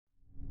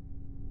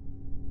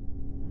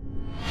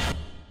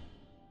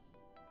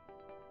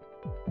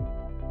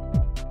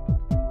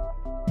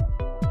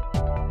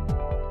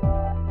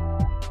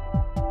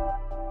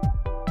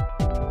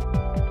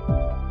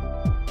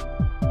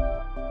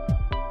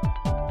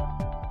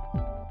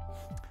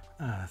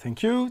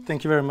Thank you.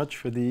 Thank you very much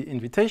for the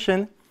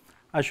invitation.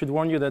 I should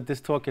warn you that this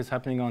talk is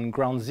happening on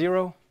ground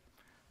zero,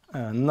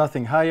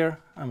 nothing higher,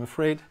 I'm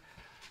afraid.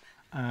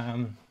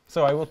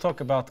 So I will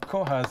talk about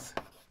cohas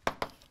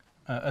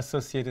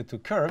associated to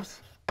curves.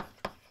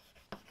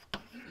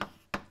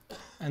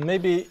 And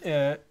maybe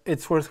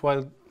it's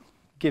worthwhile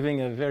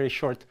giving a very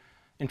short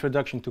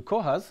introduction to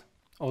cohas,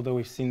 although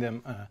we've seen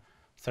them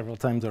several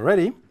times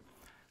already.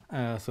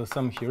 So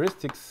some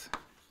heuristics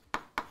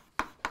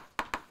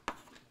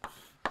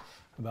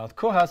about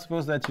cohas.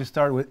 Suppose that you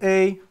start with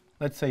A,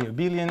 let's say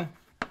abelian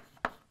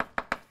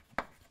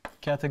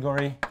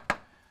category.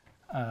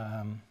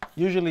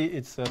 Usually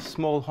it's a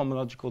small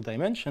homological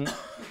dimension.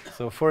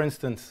 So for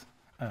instance,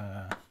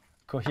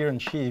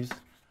 coherent sheaves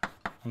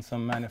on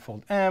some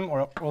manifold M,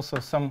 or also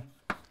some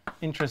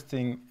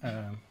interesting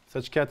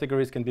such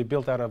categories can be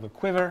built out of a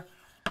quiver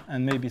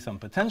and maybe some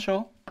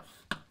potential.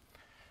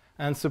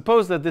 And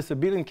suppose that this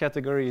abelian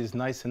category is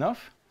nice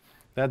enough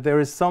that there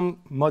is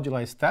some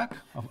moduli stack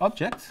of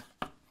objects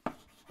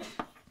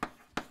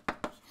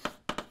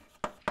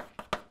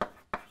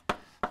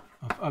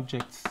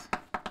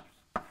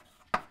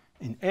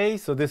in A.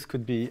 So this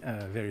could be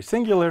very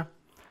singular.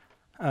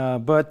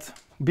 But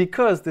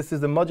because this is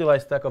the moduli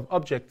stack of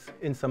objects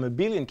in some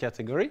abelian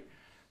category,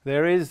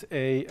 there is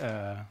a,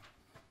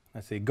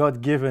 let's say,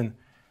 God-given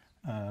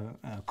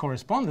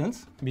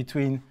correspondence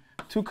between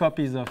two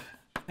copies of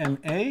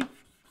MA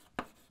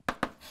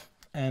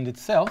and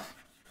itself,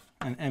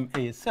 and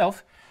MA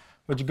itself,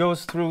 which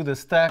goes through the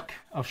stack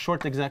of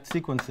short exact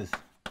sequences.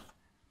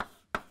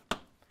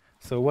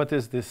 So what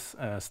is this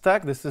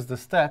stack? This is the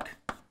stack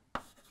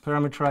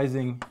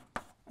parametrizing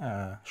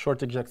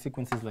short exact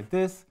sequences like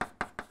this.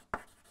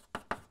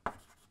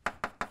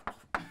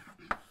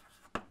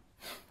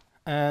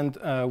 And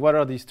what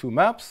are these two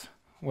maps?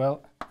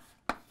 Well,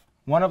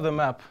 one of the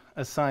map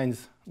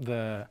assigns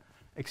the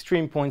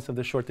extreme points of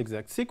the short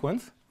exact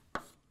sequence,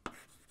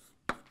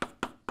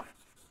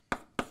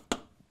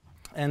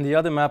 and the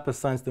other map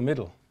assigns the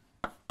middle.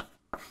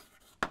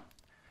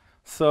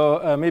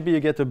 So maybe you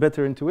get a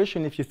better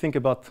intuition if you think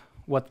about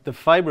what the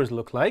fibers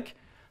look like.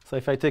 So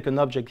if I take an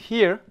object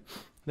here,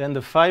 then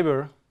the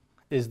fiber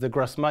is the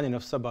Grassmannian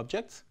of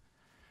subobjects.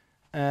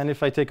 And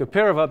if I take a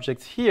pair of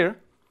objects here,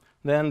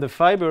 then the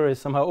fiber is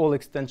somehow all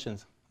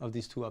extensions of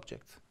these two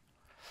objects.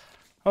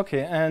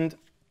 OK, and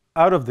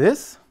out of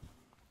this,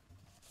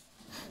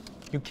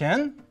 you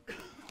can,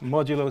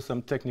 modulo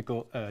some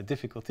technical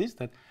difficulties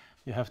that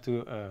you have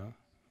to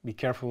be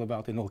careful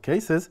about in all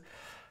cases,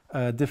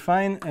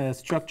 define a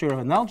structure of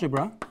an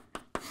algebra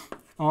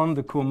on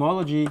the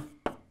cohomology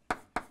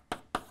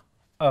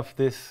of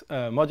this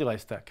moduli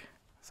stack.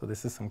 So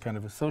this is some kind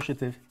of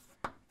associative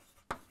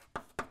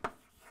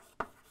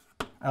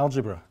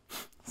algebra.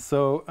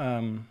 So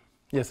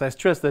yes, I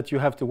stress that you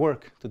have to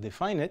work to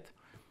define it,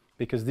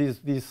 because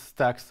these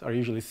stacks are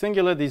usually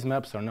singular. These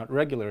maps are not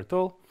regular at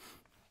all.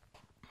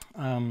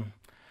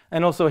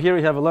 And also here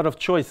we have a lot of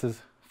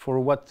choices for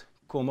what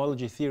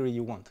cohomology theory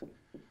you want.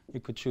 You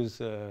could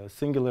choose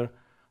singular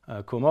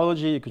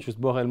cohomology. You could choose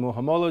Borel-Moore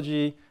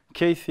homology,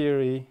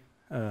 K-theory,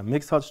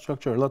 mixed Hodge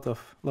structure, a lot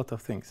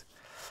of things.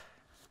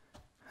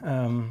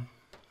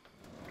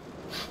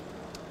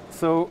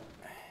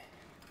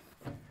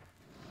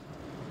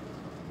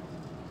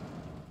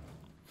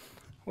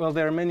 Well,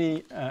 there are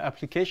many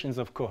applications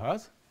of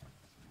cohas,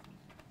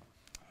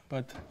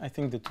 but I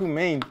think the two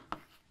main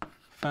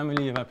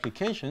family of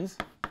applications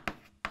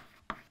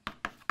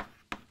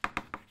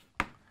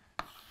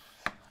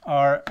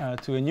are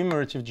to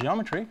enumerative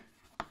geometry.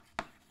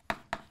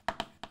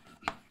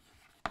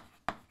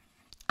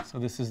 So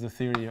this is the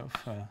theory of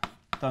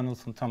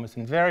Donaldson-Thomas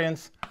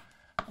invariance,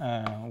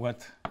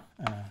 what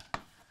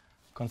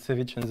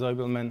Kontsevich and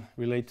Zeubelman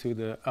relate to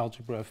the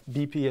algebra of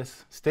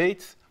BPS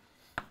states,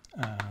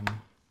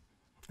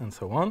 and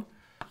so on.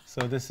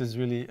 So this is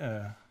really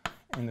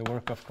in the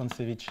work of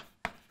Kontsevich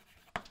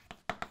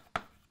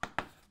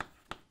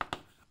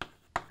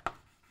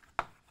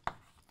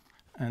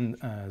and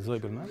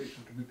Zeubelman.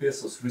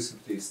 BPS was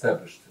recently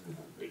established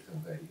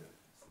by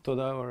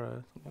Toda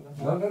or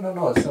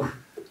no.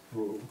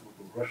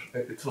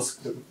 It was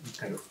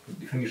kind of a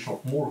definition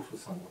of Moore for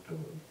somewhat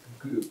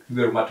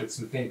queer matrix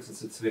mechanics,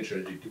 and it's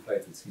eventually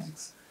identified with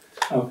physics.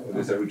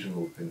 With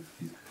original kind of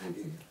physical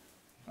idea.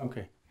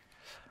 Okay.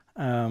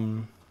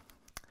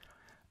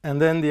 And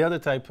then the other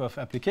type of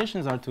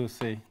applications are to,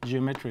 say,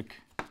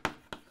 geometric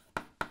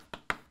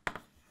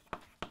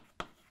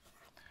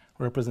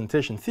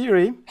representation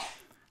theory.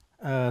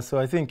 So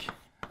I think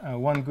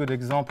one good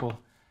example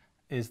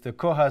is the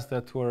cohas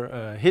that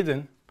were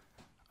hidden,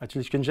 at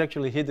least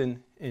conjecturally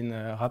hidden in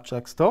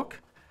Rabchak's talk.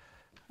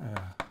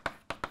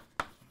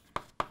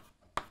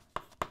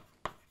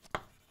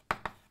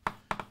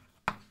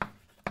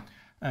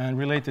 And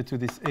related to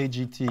this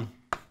AGT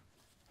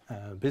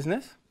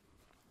business.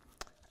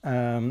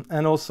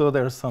 And also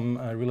there's some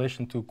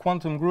relation to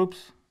quantum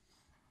groups.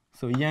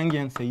 So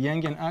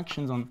Yangian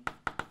actions on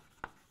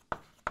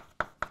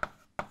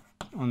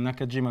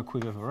Nakajima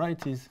quiver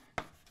varieties.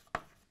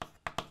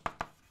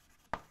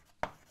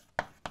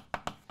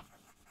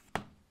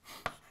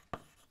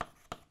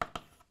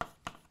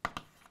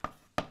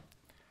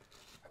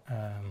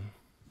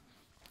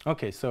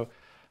 Okay, so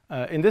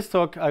in this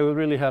talk, I will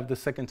really have the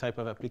second type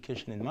of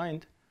application in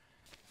mind.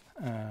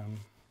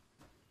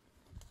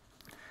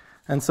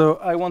 And so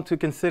I want to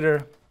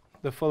consider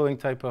the following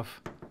type of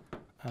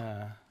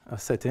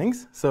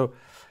settings. So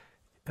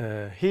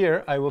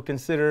here I will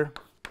consider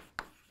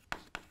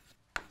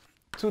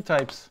two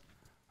types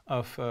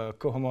of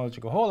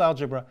cohomological whole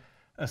algebra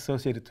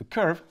associated to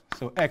curve.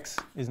 So X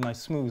is my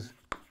smooth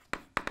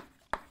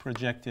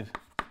projective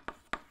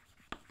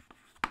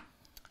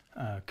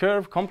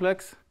curve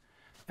complex.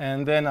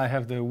 And then I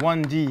have the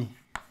 1D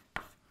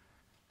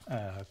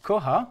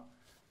coha,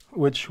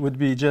 which would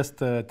be just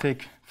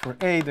take for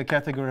A the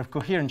category of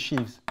coherent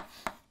sheaves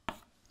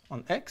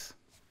on X.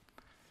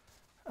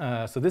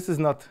 So this is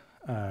not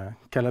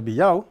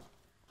Calabi-Yau.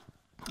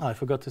 I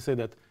forgot to say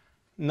that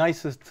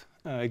nicest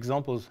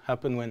examples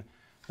happen when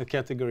the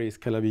category is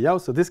Calabi-Yau.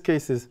 So this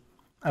case is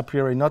a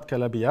priori not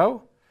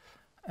Calabi-Yau.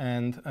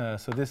 And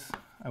so this,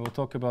 I will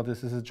talk about this.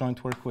 This is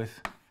joint work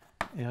with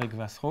Eric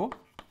Vassereau.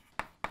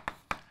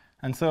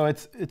 And so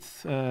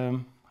it's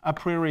a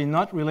priori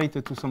not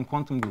related to some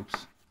quantum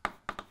groups.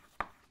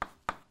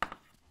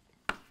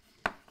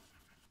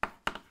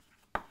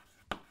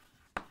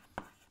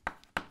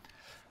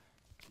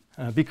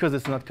 Because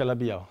it's not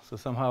Calabi-Yau. So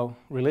somehow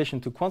relation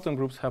to quantum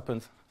groups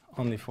happens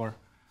only for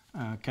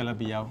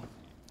Calabi-Yau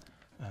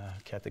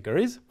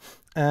categories.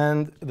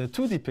 And the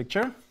 2D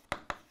picture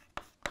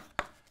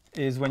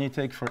is when you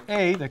take for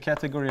A the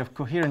category of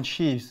coherent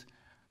sheaves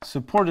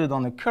supported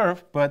on a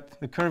curve, but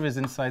the curve is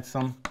inside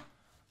some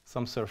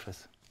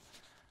surface.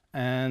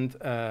 And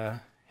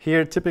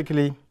here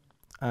typically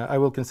I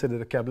will consider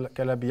the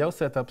Calabi-Yau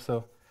setup.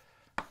 So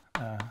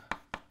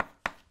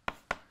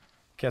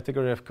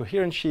category of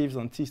coherent sheaves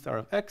on T star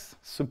of X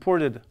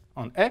supported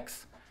on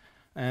X.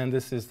 And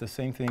this is the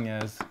same thing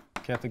as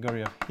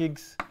category of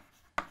Higgs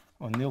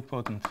or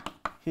nilpotent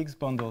Higgs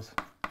bundles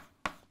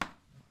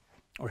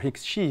or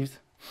Higgs sheaves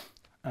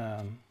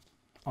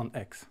on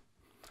X.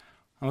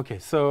 Okay,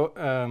 so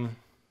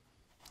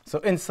so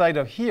inside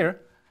of here,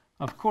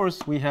 of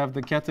course, we have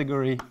the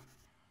category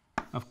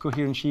of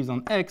coherent sheaves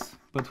on X,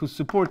 but whose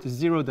support is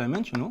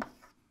zero-dimensional.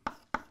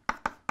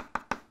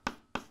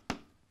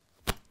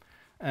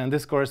 And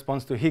this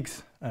corresponds to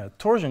Higgs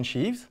torsion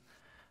sheaves.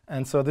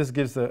 And so this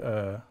gives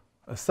a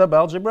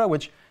subalgebra,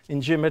 which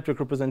in geometric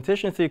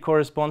representation theory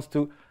corresponds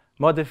to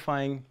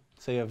modifying,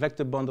 say, a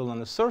vector bundle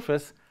on a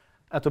surface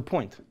at a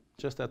point,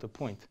 just at a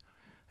point.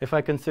 If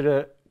I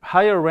consider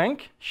higher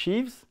rank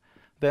sheaves,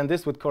 then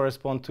this would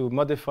correspond to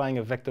modifying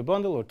a vector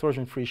bundle or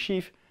torsion-free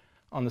sheaf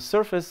on the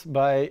surface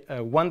by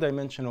a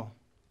one-dimensional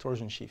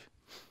torsion sheaf.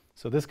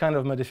 So this kind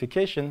of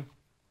modification,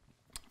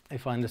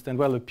 if I understand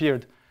well,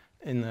 appeared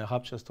in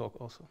Rapcha's talk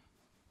also.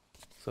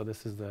 So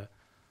this is the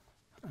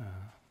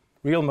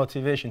real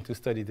motivation to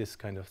study this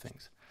kind of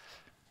things.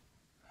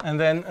 And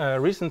then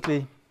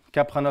recently,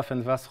 Kapranoff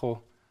and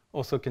Vassereau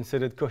also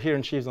considered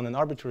coherent sheaves on an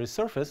arbitrary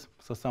surface,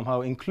 so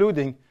somehow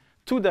including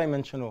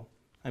two-dimensional,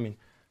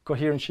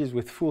 coherent sheaves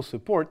with full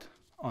support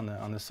on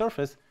a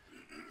surface.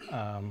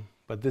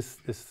 But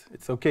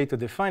it's okay to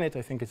define it.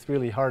 I think it's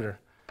really harder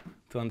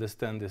to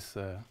understand this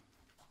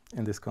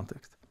in this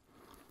context.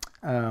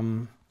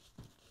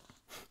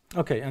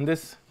 Okay, and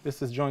this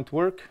is joint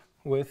work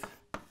with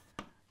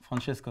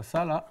Francesco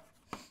Sala,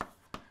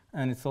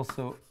 and it's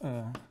also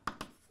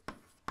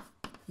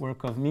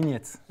work of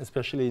Mignetz,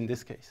 especially in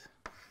this case.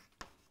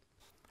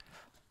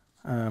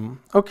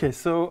 Okay,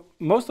 so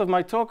most of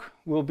my talk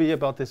will be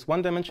about this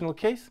one-dimensional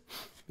case,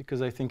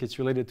 because I think it's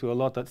related to a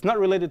lot. It's not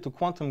related to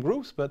quantum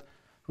groups, but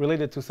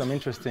related to some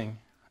interesting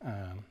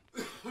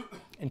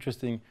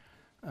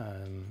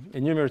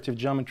enumerative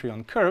geometry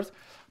on curves.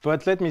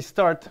 But let me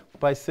start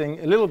by saying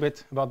a little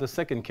bit about the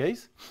second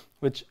case,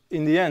 which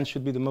in the end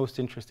should be the most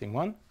interesting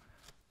one.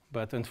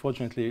 But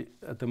unfortunately,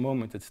 at the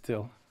moment, it's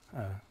still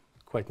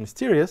quite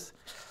mysterious.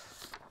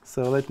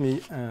 So let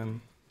me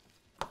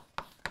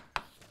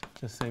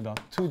just say about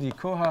 2D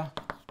coha.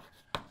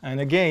 And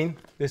again,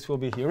 this will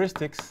be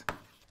heuristics.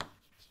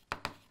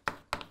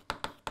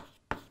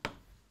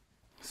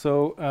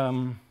 So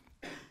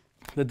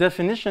the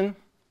definition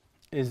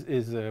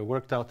is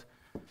worked out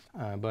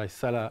by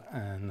Sala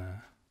and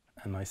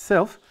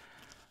myself.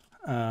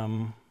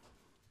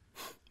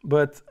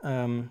 But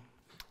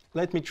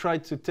let me try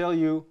to tell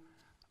you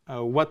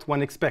what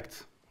one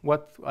expects.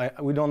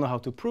 We don't know how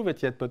to prove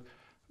it yet, but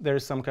there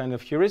is some kind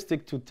of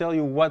heuristic to tell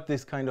you what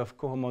this kind of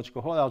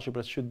cohomological whole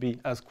algebra should be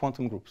as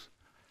quantum groups.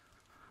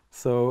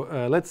 So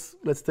let's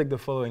take the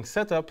following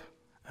setup.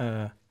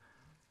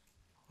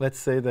 Let's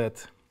say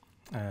that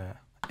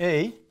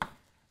A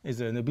is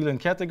an abelian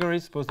category.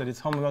 Suppose that its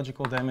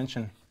homological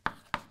dimension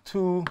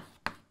 2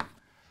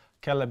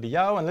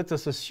 Calabi-Yau, and let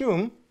us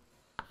assume,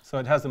 so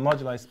it has a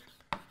moduli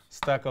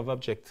stack of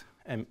object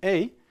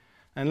MA,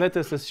 and let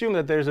us assume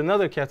that there is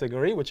another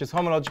category which is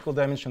homological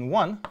dimension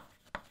 1,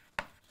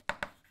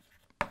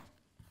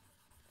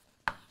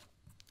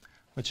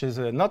 which is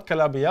not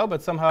Calabi-Yau,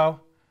 but somehow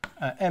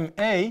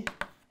MA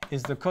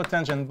is the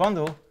cotangent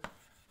bundle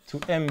to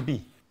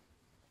MB.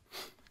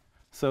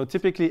 So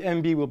typically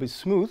MB will be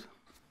smooth,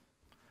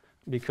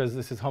 because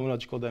this is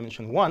homological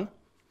dimension 1.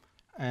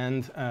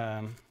 And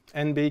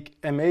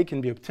MA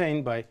can be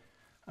obtained by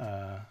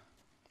I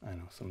don't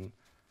know, some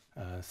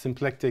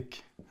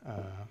symplectic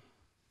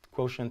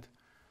quotient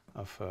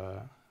of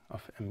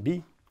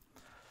MB.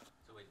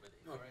 So wait, but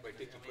by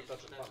taking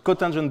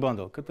Cotangent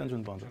bundle.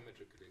 Cotangent bundle.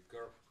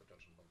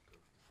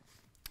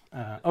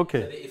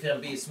 Okay. So if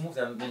MB is smooth,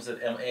 then it means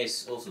that MA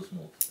is also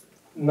smooth.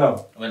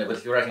 No. I mean, but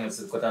if you're writing it's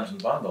a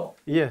cotangent bundle.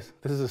 Yes,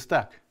 this is a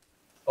stack.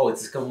 Oh,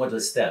 it's a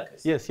commodulus stack.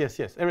 Yes, yes,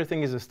 yes.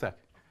 Everything is a stack.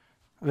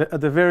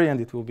 At the very end,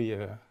 it will be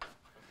a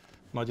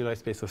moduli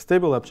space of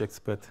stable objects.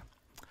 But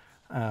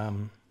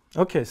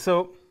okay,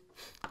 so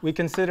we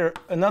consider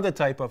another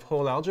type of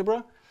whole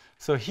algebra.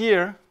 So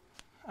here,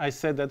 I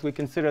said that we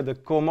consider the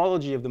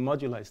cohomology of the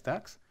moduli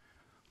stacks.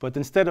 But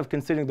instead of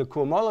considering the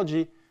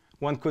cohomology,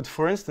 one could,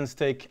 for instance,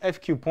 take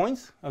FQ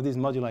points of these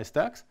moduli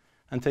stacks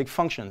and take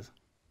functions.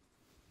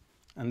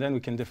 And then we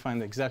can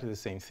define exactly the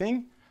same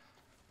thing.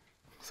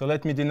 So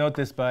let me denote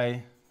this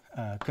by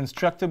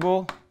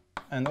constructible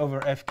and over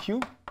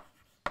FQ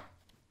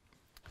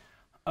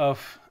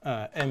of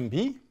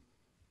MB.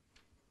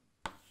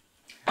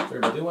 Sorry,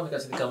 but do you want to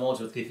consider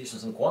cohomology with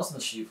coefficients in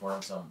constant sheaf or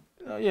in some?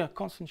 Yeah,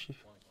 constant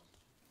sheaf.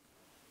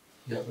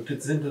 Yeah, but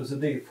at the end of the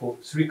day, for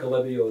 3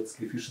 Calabi-Yau,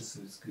 coefficients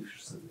in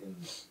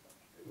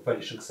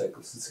vanishing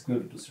cycles. It's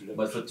equivalent to 3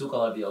 dimensions. But for 2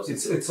 Calabi-Yau,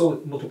 it's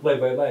all multiplied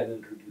by line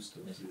and reduced to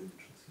 3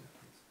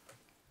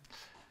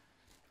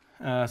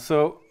 dimensions.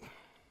 So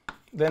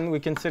then we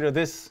consider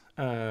this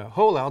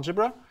whole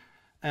algebra.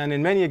 And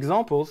in many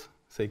examples,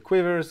 say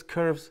quivers,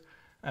 curves,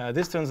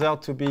 this turns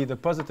out to be the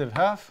positive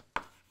half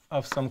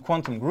of some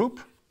quantum group.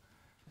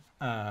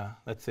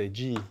 Let's say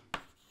GB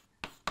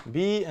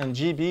and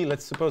GB.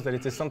 Let's suppose that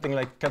it is something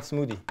like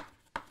Kac-Moody.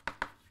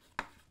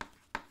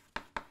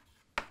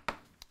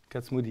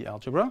 Kac-Moody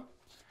algebra.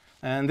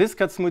 And this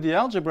Kac-Moody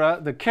algebra,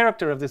 the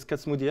character of this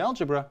Kac-Moody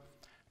algebra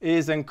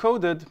is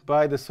encoded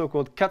by the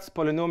so-called Katz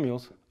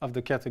polynomials of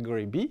the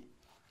category B.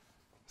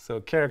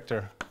 So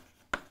character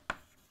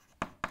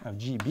of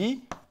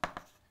GB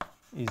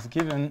is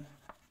given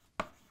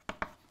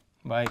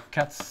by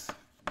Katz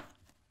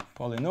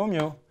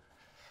polynomial,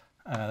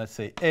 let's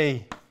say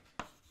A,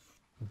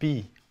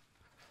 B.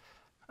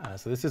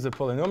 So this is a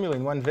polynomial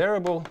in one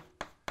variable.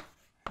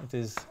 It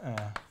is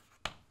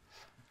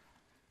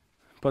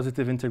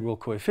positive integral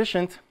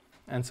coefficient.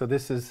 And so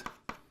this is,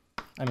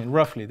 I mean,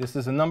 roughly, this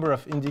is a number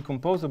of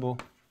indecomposable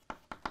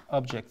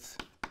objects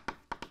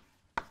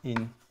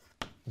in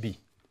B.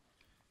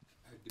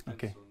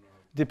 Okay.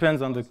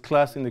 Depends on the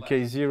class in the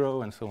case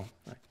 0 and so on.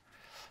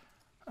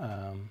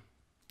 Right.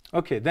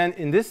 Okay, then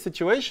in this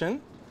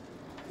situation,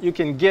 you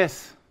can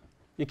guess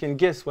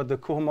what the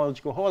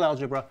cohomological whole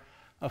algebra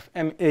of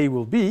MA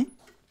will be.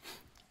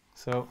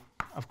 So,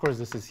 of course,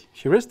 this is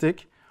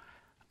heuristic.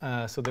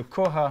 So the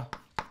coha,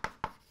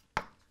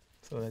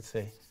 so let's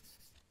say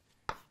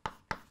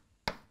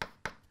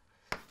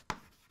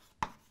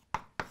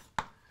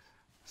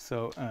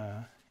so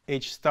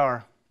H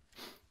star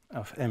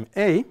of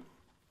MA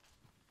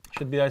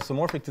should be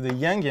isomorphic to the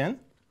Yangian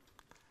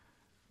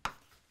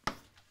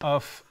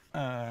of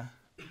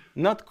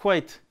not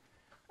quite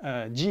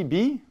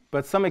GB,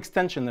 but some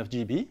extension of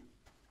GB,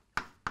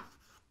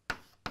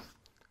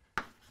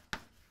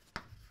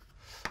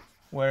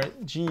 where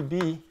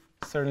GB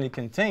certainly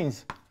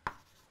contains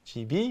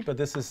GB, but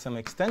this is some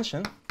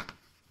extension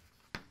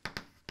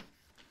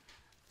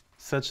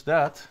such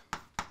that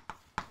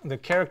the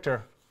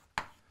character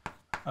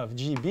of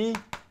GB,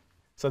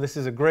 so this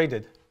is a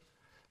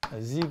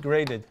Z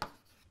graded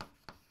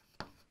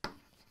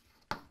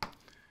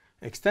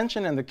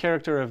extension, and the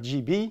character of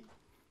GB,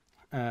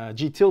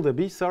 G tilde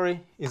B,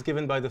 sorry, is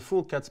given by the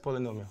full Katz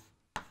polynomial.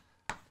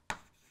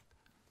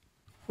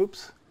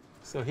 Oops.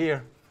 So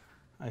here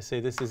I say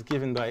this is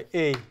given by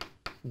A,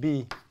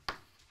 B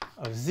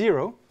of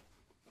 0,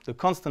 the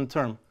constant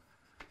term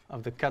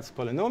of the Katz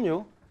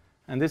polynomial,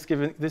 and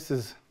this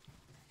is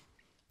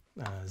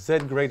Z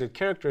graded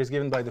character is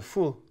given by the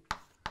full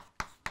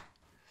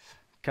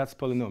Katz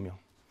polynomial.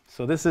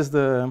 So this is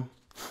the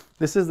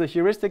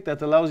heuristic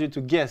that allows you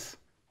to guess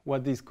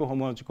what these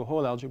cohomological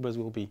whole algebras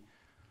will be.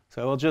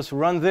 So I will just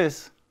run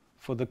this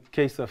for the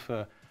case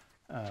of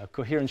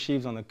coherent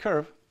sheaves on a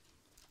curve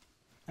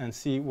and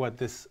see what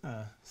this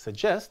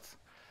suggests.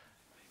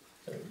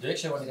 So do you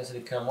actually want to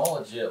consider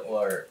cohomology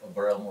or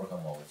Borel-Moore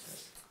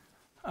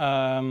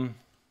homology?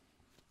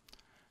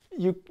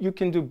 You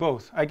can do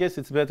both. I guess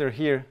it's better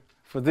here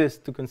for this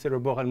to consider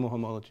Borel-Moore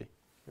homology.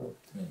 I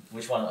mean,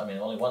 which one? I mean,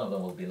 only one of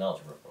them will be an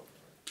algebra,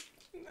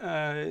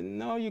 probably.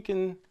 No, you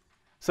can.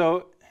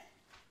 So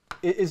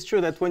it's true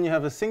that when you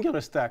have a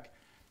singular stack,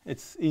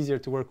 it's easier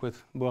to work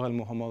with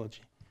Borel-Moore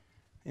homology.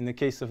 In the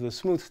case of the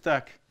smooth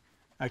stack,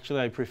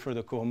 actually I prefer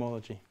the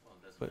cohomology,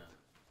 but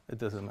it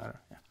doesn't matter.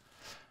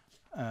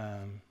 Yeah.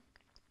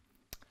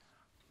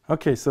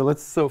 Okay,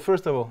 so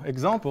first of all,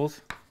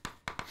 examples.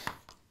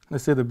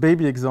 Let's say the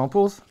baby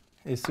examples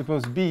is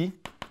suppose B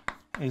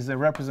is a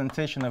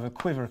representation of a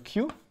quiver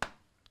Q.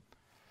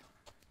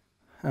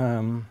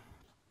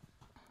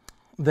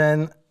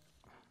 Then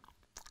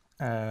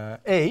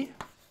A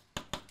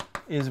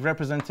is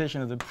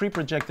representation of the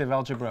pre-projective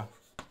algebra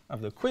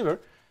of the quiver.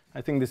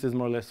 I think this is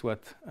more or less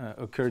what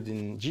occurred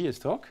in G's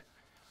talk.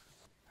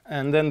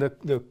 And then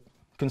the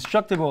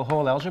constructible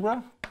whole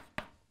algebra,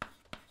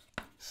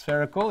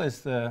 spherical,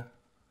 is the,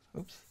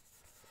 oops,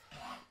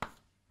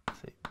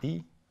 say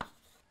B.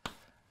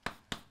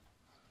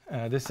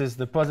 This is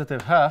the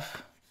positive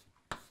half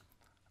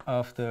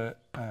of the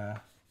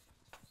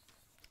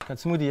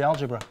Kac-Moody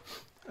algebra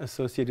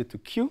associated to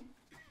Q.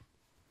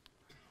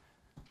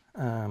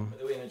 In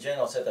a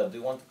general setup, do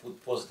you want to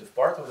put positive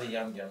part of the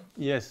Yangian?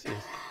 Yes,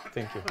 yes,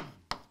 thank you.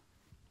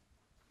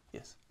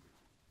 Yes.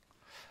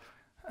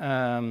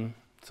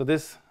 So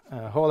this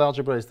whole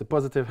algebra is the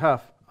positive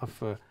half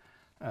of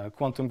a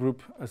quantum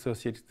group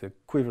associated to the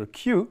quiver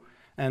Q,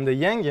 and the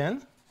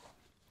Yangian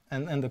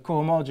and the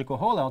cohomological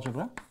whole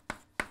algebra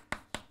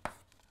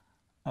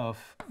of,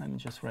 let me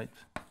just write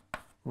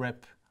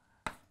rep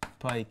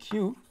pi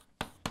Q.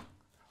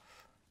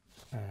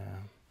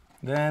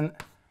 Then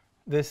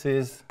this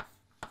is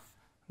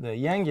the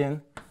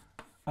Yangian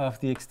of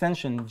the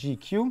extension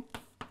GQ,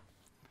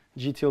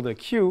 G tilde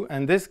Q,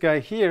 and this guy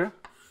here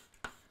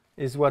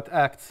is what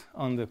acts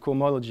on the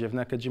cohomology of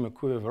Nakajima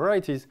quiver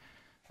varieties,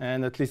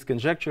 and at least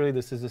conjecturally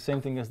this is the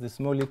same thing as this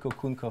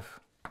Moliko-Kunkov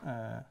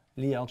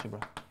Lie algebra.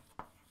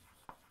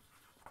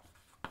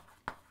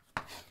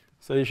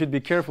 So you should be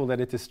careful that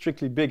it is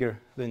strictly bigger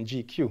than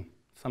GQ,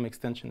 some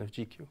extension of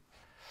GQ.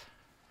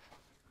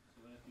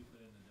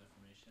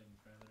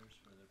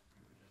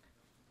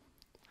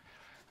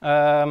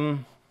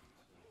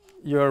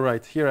 You're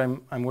right. Here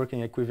I'm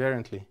working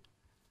equivariantly,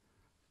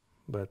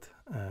 but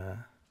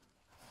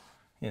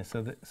yeah.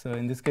 So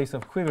in this case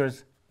of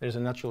quivers, there's a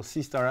natural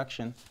C star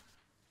action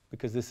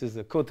because this is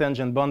a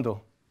cotangent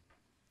bundle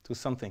to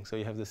something. So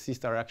you have the C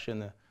star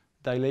action,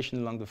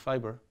 dilation along the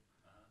fiber,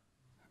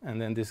 and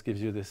then this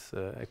gives you this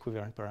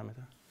equivariant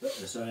parameter.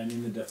 Sorry, I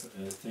mean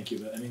thank you,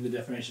 but I mean the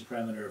deformation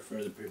parameter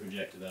for the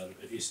pre-projective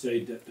algebra. If you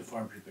study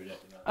deformed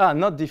pre-projective algebra. Ah,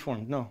 not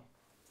deformed. No.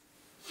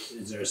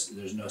 Is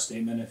there's no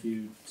statement if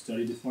you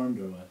study deformed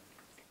or what?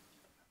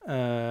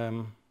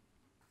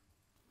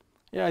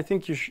 Yeah, I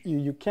think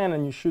you can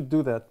and you should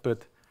do that,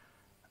 but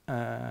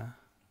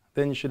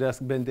then you should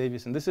ask Ben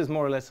Davis. And this is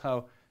more or less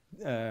how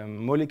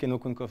Molik and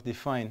Okunkov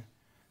define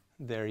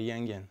their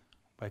Yangian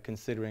by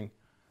considering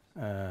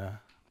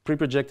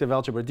pre-projective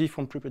algebra,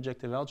 deformed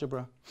pre-projective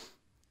algebra,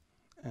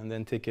 and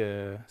then take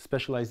a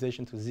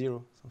specialization to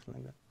 0, something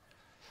like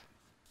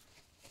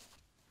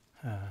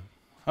that.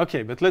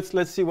 Okay, but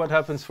let's see what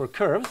happens for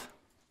curves.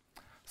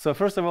 So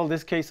first of all,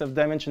 this case of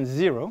dimension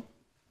 0,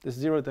 this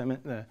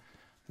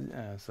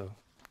so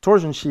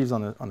torsion sheaves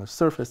on a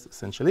surface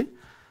essentially.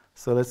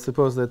 So let's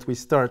suppose that we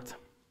start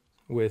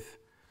with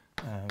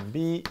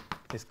B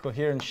is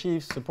coherent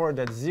sheaves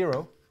supported at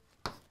 0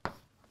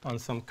 on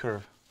some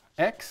curve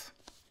X.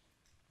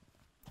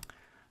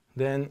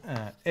 Then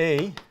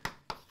A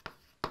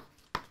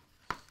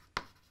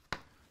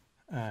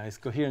is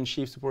coherent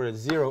sheaf supported at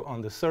 0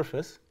 on the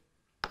surface.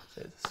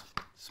 So it's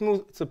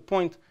smooth. It's a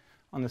point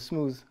on a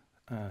smooth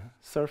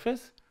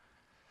surface.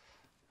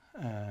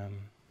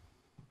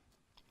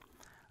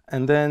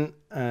 And then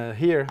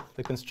here,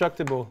 the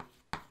constructible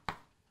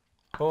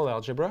whole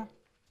algebra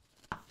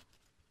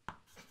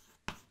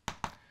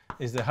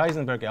is the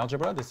Heisenberg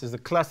algebra. This is the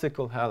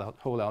classical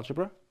whole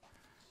algebra.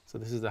 So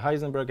this is the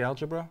Heisenberg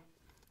algebra,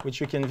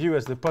 which you can view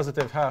as the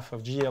positive half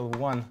of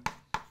GL1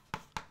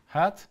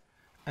 hat.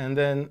 And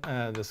then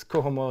this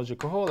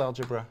cohomological whole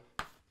algebra.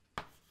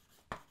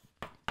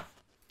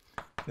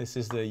 This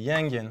is the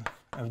Yangian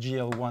of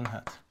GL1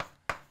 hat.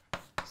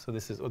 So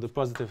this is the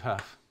positive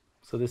half.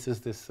 So this is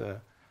this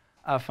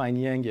affine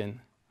Yangian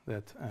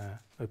that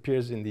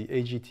appears in the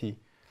AGT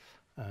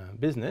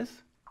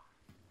business.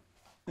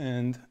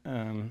 And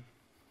now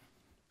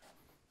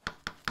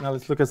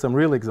let's look at some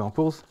real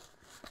examples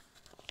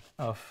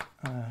of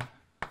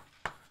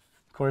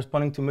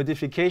corresponding to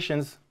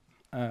modifications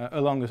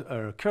along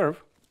a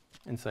curve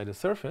inside a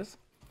surface.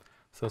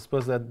 So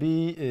suppose that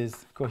B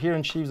is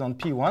coherent sheaves on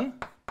P1.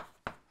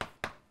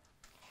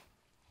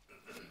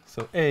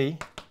 So A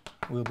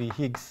will be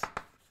Higgs,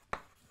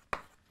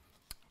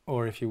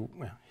 or if you,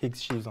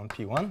 Higgs sheaves on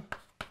P1.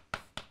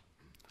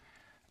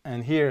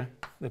 And here,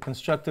 the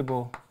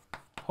constructible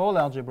whole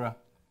algebra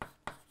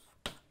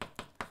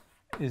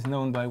is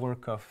known by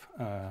work of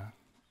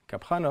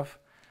Kapranov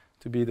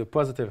to be the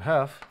positive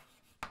half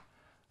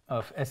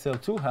of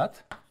SL2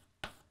 hat,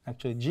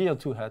 actually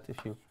GL2 hat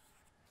if you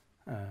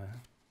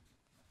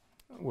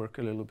work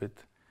a little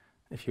bit,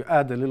 if you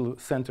add a little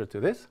center to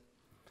this.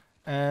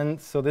 And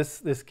so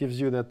this gives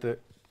you that the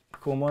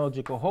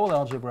cohomological whole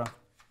algebra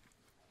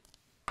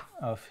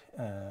of,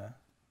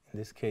 in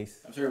this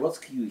case. I'm sorry, what's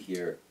Q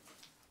here?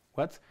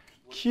 What?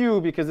 Q,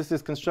 because this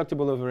is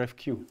constructible over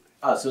FQ.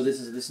 Ah, so this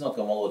is not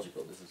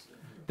cohomological.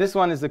 This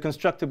one is the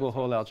constructible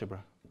whole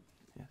algebra.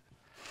 Yes.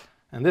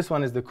 And this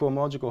one is the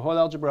cohomological whole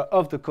algebra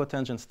of the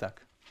cotangent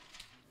stack.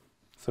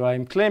 So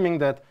I'm claiming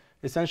that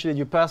essentially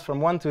you pass from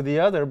one to the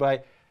other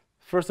by,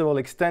 first of all,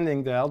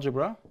 extending the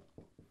algebra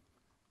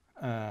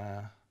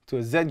to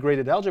a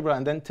Z-graded algebra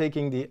and then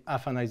taking the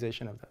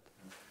affinization of that.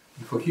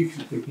 For Higgs,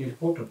 you take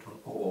important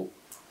all.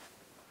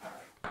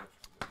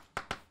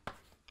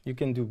 You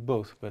can do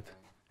both, but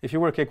if you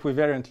work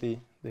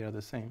equivariantly, they are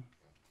the same,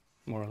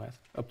 more or less,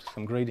 up to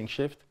some grading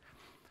shift.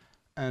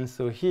 And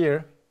so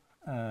here,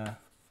 MA,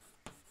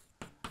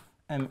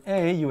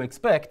 you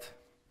expect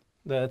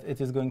that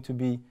it is going to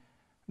be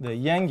the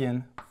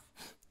Yangian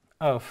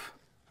of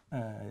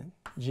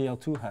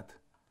GL2 hat.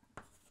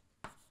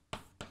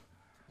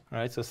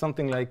 Right, so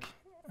something like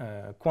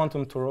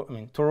quantum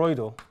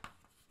toroidal.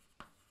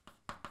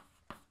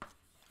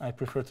 I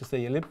prefer to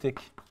say elliptic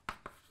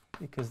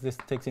because this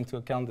takes into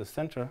account the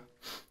center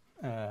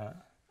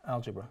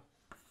algebra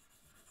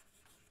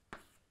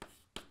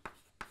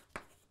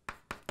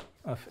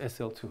of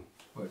SL2.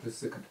 Wait a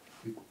second.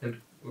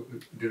 And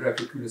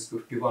Dirac equivalence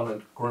of P1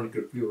 and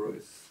Kronecker Pure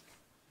is.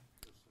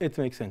 It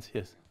makes sense,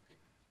 yes.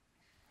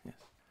 Yes.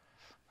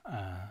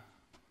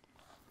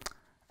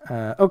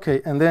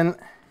 Okay, and then,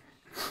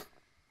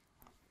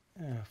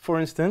 for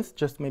instance,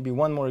 just maybe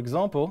one more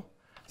example.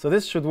 So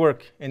this should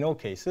work in all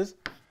cases.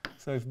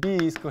 So if B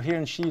is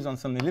coherent sheaves on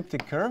some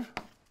elliptic curve,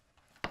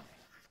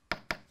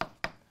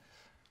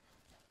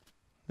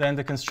 then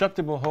the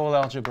constructible whole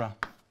algebra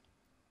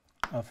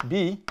of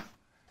B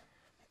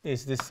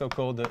is this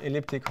so-called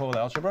elliptic whole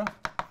algebra.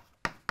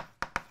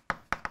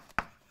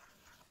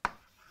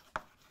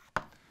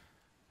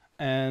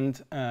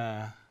 And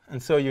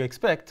so you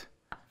expect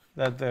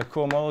that the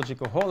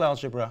cohomological whole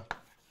algebra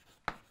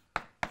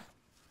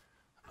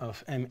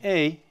of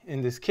MA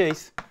in this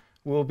case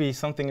will be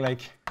something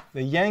like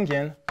the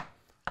Yangian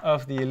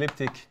of the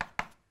elliptic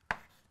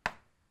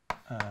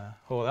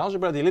whole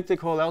algebra. The elliptic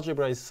whole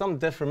algebra is some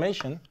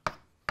deformation,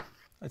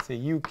 let's say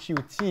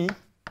UQT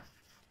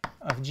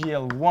of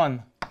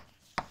GL1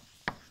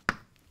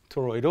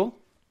 toroidal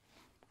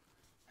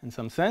in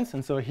some sense.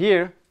 And so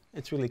here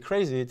it's really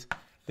crazy. It's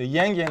the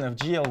Yangian of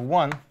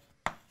GL1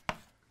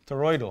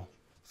 toroidal.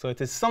 So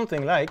it is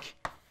something like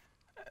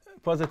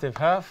positive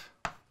half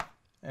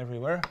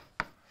everywhere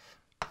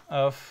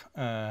of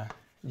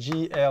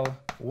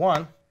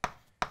GL1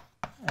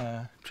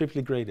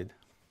 triply graded.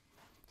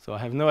 So I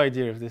have no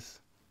idea if this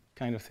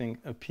kind of thing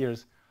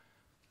appears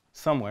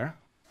somewhere,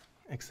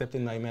 except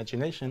in my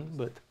imagination,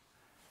 but...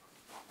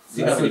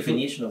 Do you have a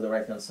definition of the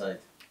right-hand side?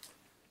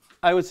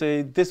 I would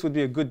say this would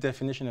be a good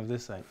definition of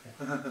this side.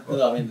 Yeah.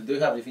 No, I mean, do you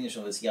have a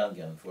definition of this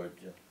Yangian for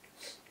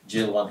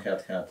GL1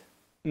 hat?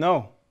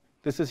 No,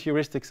 this is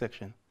heuristic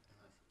section.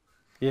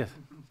 Yes.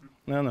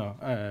 No.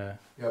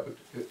 Yeah, but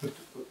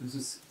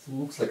this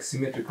looks like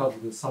symmetrical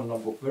with some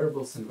number of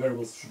variables, and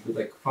variables should be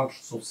like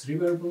functions of three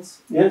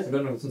variables. Yes.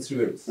 Variables and three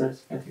variables.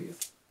 Yes. Okay,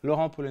 yes.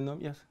 Laurent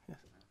polynomial, yes.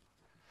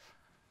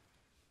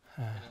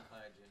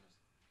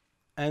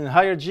 And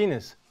higher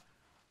genus.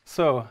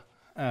 So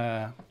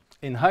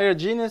in higher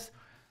genus,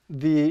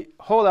 the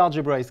whole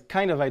algebra is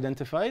kind of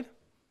identified.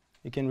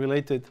 You can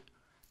relate it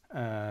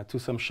to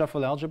some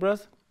shuffle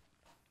algebras.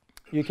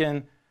 You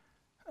can,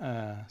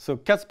 so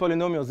Katz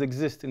polynomials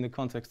exist in the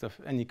context of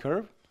any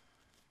curve.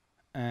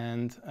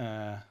 And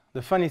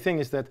the funny thing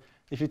is that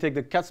if you take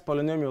the Katz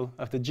polynomial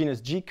of the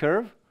genus G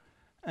curve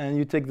and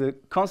you take the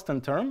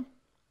constant term,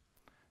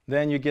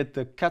 then you get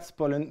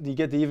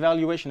the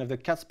evaluation of the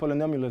Katz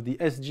polynomial of the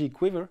SG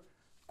quiver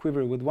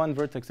with one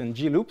vertex and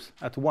G loops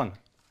at 1.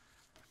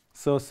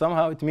 So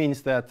somehow it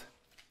means that,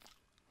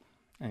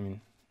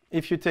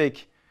 if you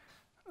take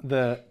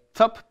the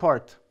top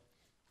part,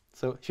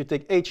 so if you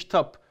take H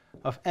top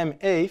of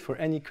MA for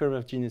any curve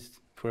of genus,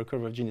 for a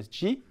curve of genus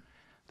G,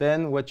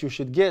 then what you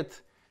should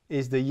get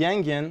is the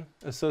Yangian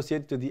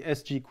associated to the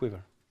SG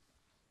quiver.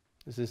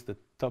 This is the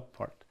top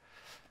part.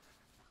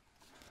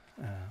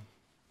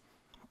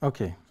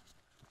 Okay.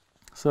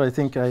 So I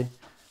think I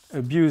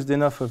abused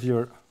enough of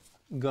your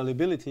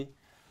gullibility,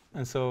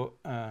 and so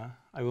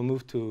I will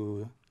move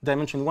to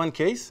dimension 1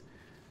 case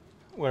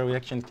where we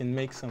actually can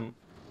make some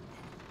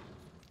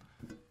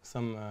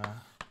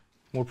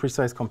more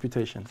precise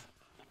computations.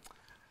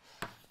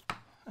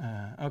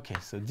 Okay,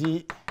 so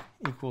D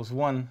equals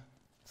 1,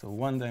 so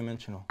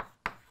one-dimensional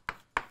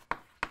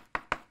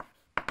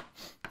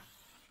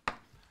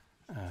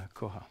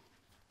Koha.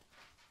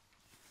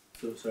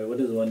 So, sorry, what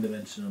does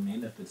one-dimensional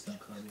mean if it's not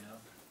Carbial?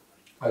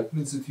 It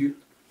means that you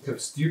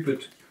have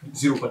stupid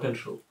zero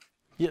potential.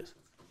 Yes.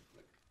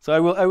 So I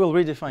will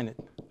redefine it.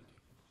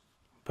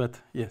 But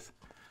yes,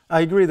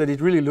 I agree that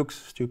it really looks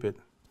stupid.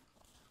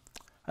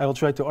 I will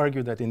try to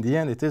argue that in the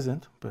end it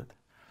isn't. But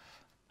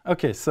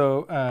okay,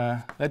 so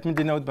let me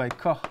denote by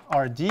Koch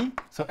RD.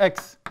 So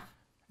X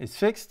is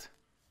fixed,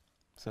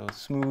 so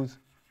smooth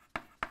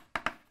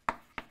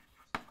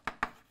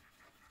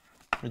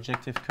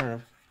projective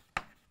curve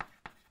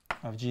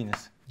of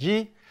genus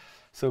G.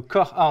 So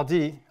Koch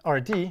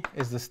RD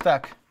is the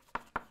stack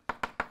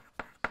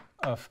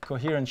of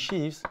coherent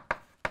sheaves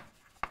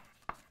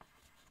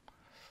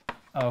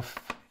of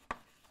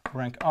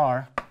rank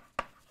R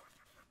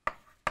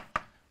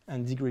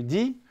and degree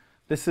D.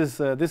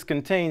 This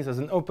contains as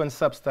an open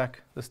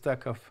substack the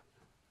stack of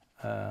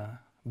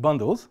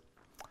bundles.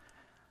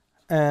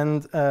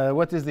 And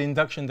what is the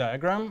induction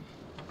diagram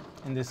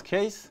in this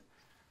case?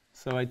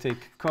 So I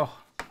take coh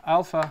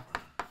alpha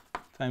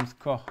times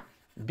coh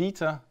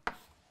beta.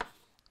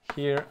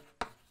 Here,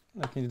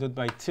 let me do it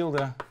by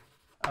tilde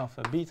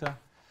alpha beta,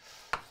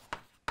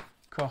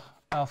 coh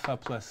alpha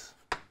plus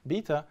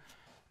beta.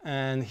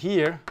 And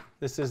here,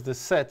 this is the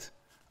set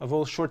of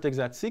all short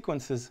exact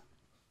sequences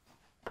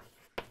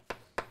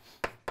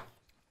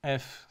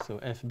f, so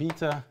f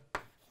beta,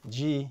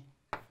 g,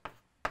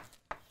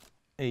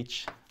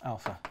 h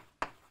alpha.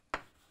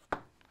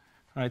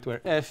 Right,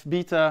 where f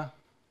beta,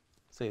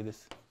 say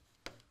this.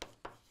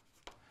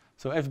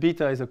 So f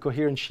beta is a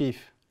coherent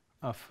sheaf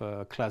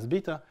of class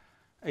beta,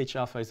 h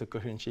alpha is a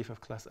coherent sheaf of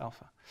class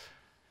alpha.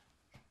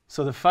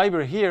 So the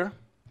fiber here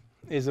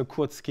is a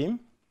quad scheme,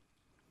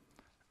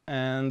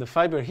 and the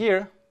fiber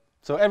here,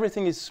 so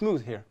everything is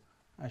smooth here,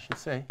 I should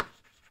say,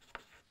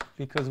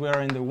 because we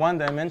are in the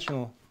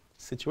one-dimensional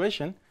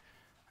situation.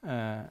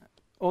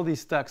 All these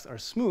stacks are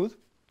smooth,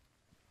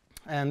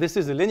 and this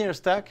is a linear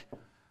stack,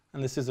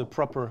 and this is a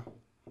proper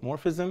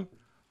morphism.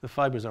 The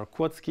fibers are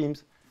quad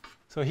schemes.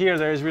 So here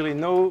there is really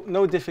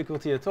no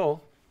difficulty at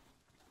all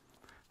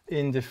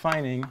in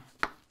defining,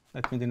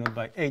 let me denote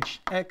by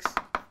hx,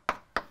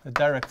 the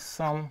direct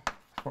sum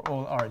for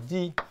all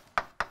Rd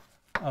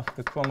of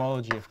the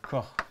cohomology of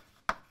coh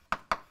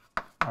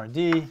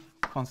Rd,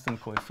 constant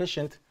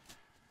coefficient,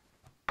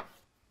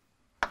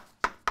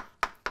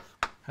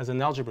 has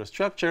an algebra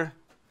structure.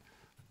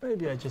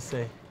 Maybe I just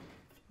say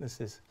this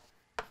is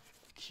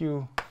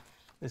Q,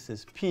 this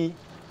is P.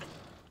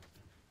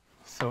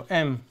 So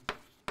M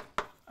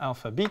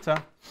alpha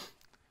beta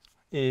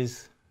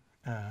is,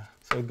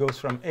 so it goes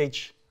from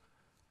H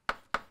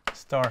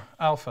star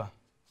alpha.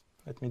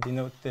 Let me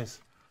denote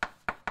this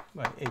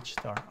by H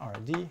star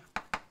Rd.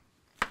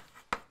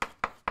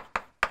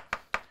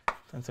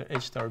 Tensor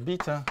H star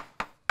beta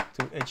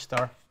to H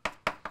star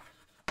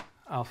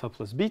alpha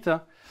plus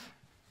beta.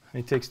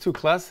 It takes two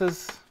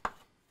classes,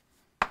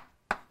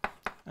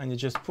 and you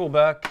just pull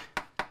back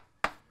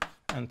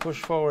and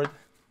push forward.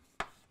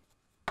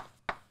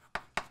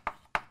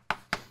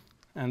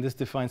 And this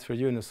defines for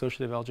you an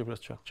associative algebra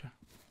structure.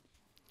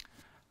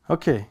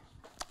 OK,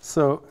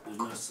 so there's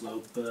no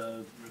slope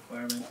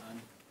requirement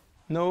on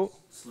no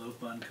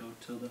slope on code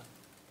tilde?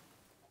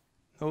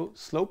 No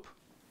slope?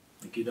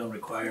 Like you don't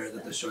require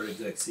that the short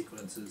exact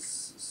sequence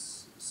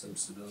is some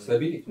stability?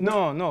 Stability?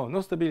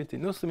 No stability.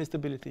 No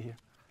semi-stability here.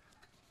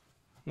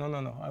 No,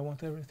 I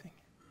want everything.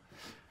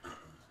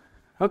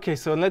 OK,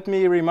 so let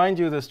me remind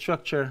you the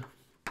structure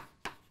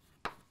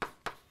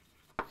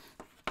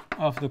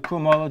of the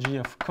cohomology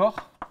of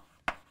Koch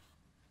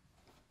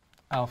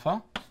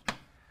alpha.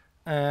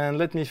 And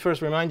let me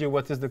first remind you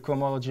what is the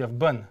cohomology of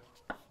Bunn,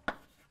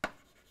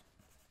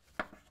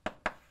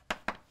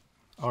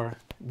 or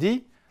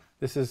D.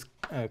 This is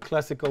a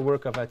classical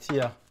work of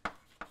Atiyah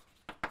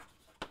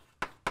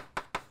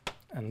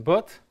and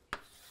Bott.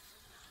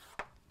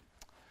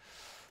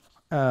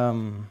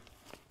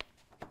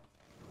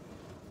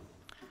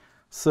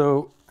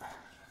 So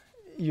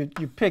you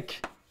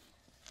pick,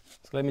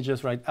 so let me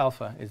just write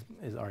alpha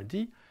is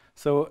Rd.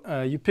 So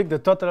you pick the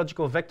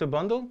tautological vector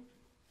bundle.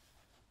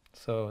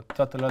 So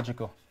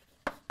tautological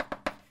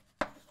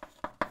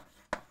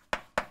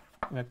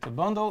vector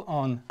bundle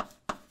on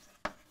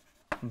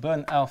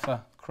Bunn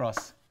alpha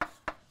cross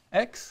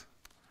x.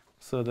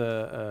 So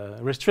the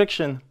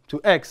restriction to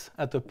x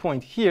at the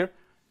point here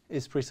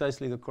is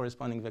precisely the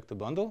corresponding vector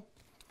bundle.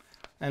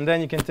 And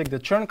then you can take the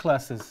Chern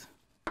classes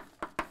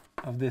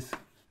of this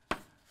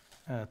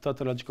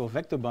tautological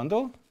vector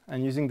bundle,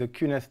 and using the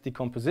Q-neth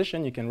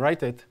decomposition, you can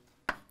write it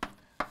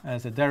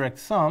as a direct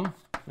sum,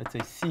 let's say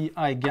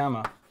Ci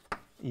gamma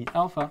E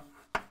alpha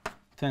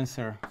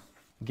tensor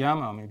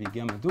gamma, or maybe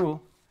gamma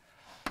dual,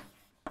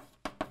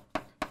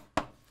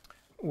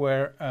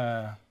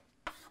 where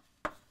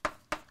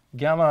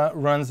gamma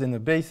runs in a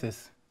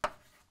basis,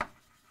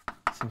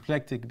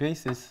 symplectic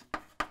basis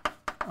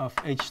of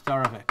H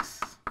star of x.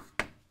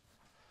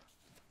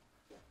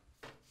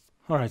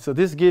 All right, so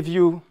this gives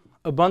you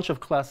a bunch of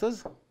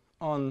classes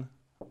on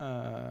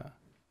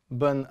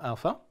Bunn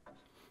alpha.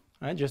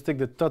 Right, just take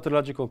the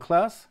tautological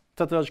class,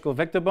 tautological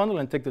vector bundle,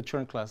 and take the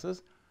Chern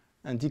classes,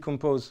 and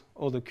decompose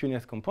all the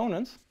Q-neth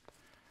components.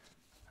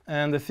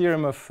 And the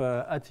theorem of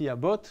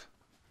Atiyah-Bott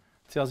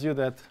tells you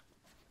that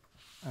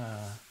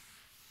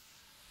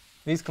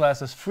these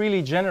classes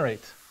freely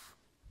generate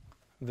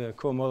the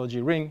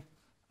cohomology ring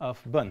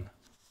of Bunn.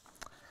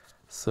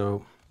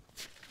 So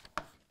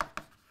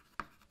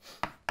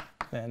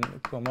then the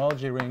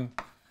cohomology ring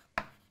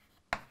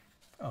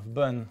of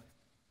Bunn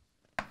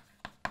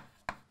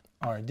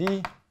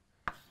Rd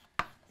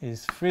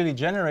is freely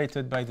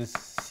generated by this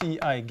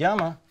Ci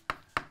gamma,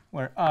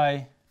 where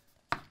I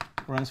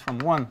runs from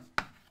 1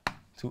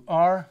 to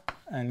R,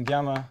 and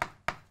gamma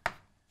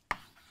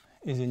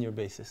is in your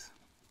basis.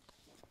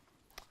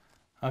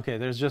 OK,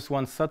 there's just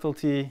one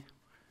subtlety.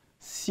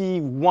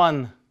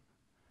 C1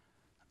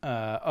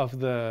 of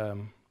the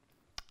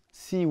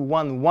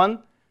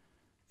C11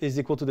 is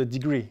equal to the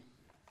degree.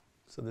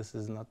 So this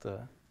is not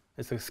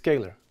It's a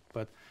scalar.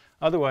 But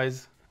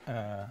otherwise,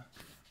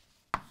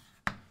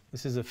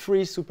 this is a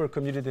free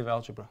supercommutative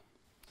algebra.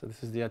 So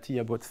this is the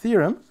Atiyah-Bott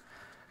theorem.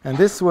 And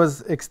this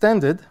was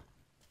extended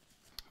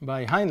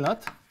by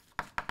Heinlott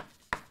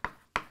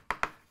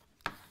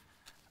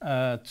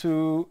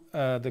to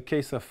the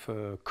case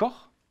of Koch.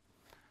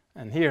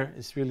 And here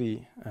it's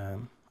really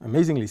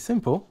amazingly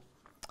simple.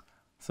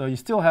 So you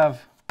still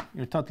have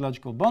your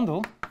tautological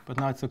bundle, but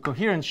now it's a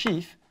coherent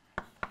sheaf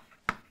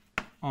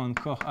on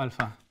Koch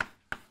alpha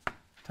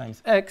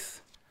times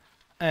x.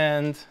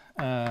 And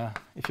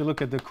if you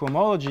look at the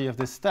cohomology of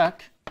this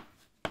stack,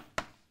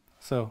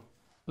 so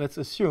let's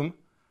assume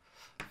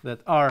that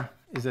R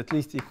is at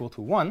least equal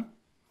to 1,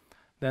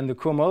 then the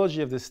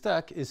cohomology of this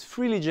stack is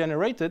freely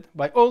generated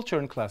by all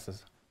Chern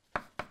classes.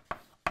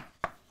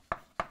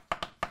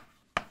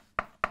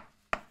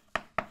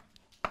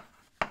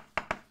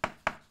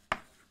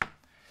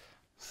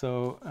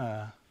 So,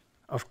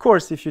 of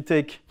course, if you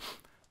take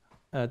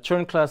a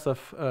Chern class of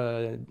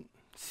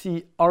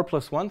C R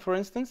plus 1, for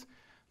instance,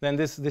 then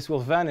this will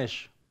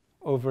vanish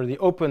over the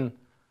open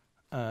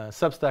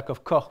substack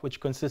of Koch, which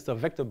consists of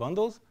vector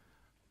bundles.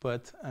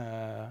 But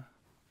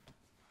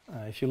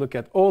if you look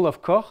at all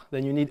of Koch,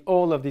 then you need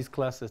all of these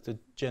classes to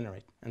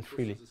generate and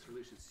freely. Also this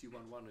relation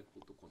C11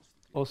 equal to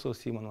constant. Also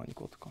C11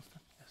 equal to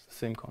constant. Yes, the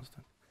same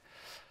constant.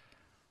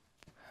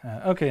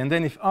 OK, and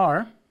then if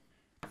R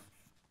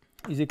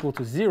is equal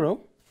to 0,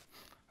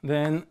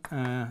 then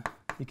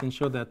you can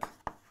show that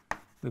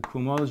the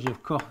cohomology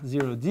of Koch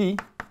 0D,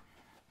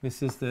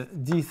 this is the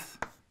dth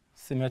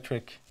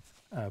symmetric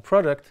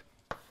product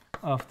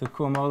of the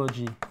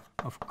cohomology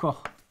of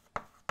Koch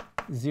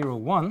 0,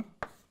 1.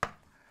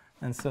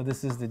 And so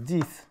this is the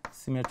dth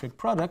symmetric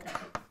product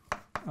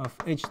of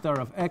H star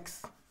of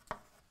x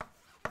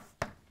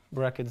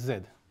bracket z.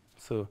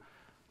 So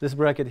this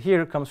bracket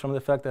here comes from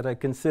the fact that I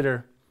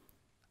consider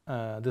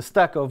the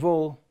stack of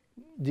all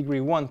degree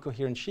 1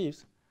 coherent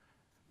sheaves.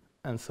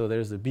 And so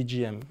there's a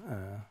BGM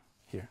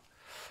here.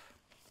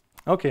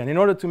 OK, and in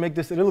order to make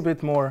this a little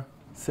bit more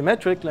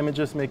symmetric, let me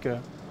just make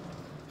a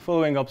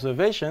following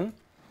observation.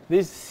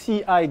 This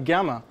Ci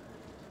gamma,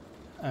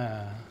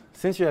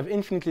 since you have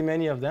infinitely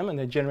many of them and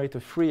they generate a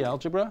free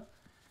algebra,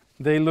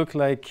 they look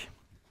like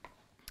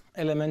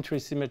elementary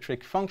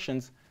symmetric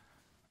functions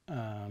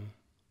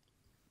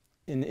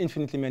in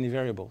infinitely many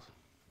variables.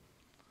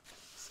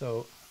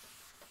 So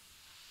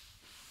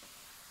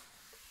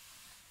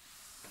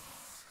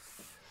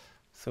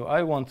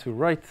I want to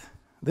write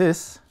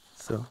this.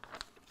 So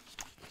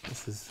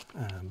this is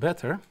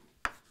better.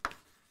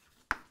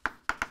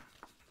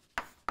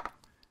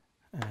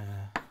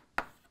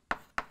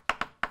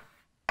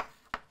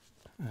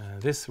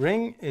 This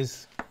ring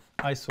is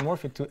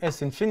isomorphic to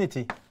S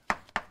infinity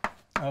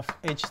of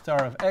H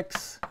star of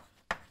x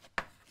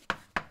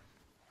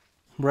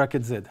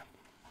bracket z.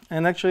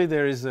 And actually,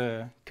 there is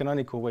a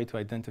canonical way to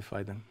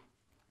identify them.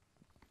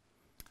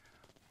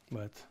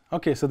 But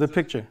OK, so the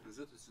picture.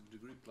 Z is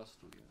degree plus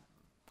 2,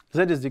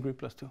 yeah. Z is degree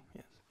plus 2,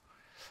 yes.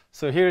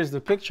 So here is the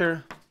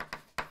picture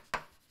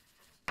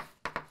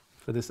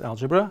for this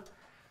algebra.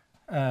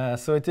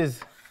 So it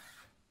is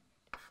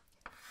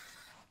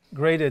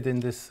graded in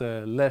this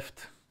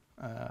left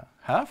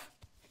half.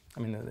 I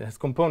mean, it has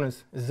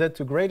components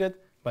Z2 graded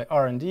by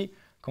R and D.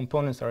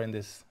 Components are in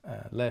this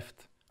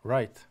left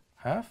right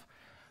half.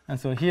 And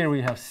so here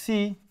we have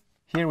C,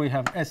 here we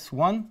have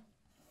S1,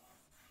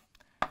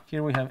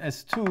 here we have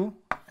S2,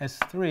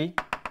 S3,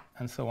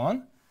 and so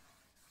on.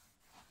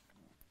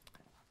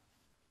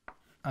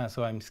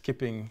 So I'm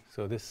skipping,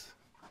 so this,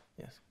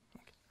 yes.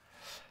 Okay.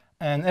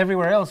 And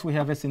everywhere else we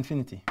have S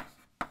infinity.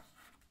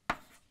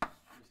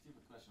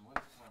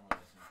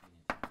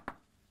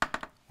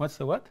 What's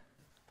the what?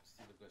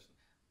 Stupid question.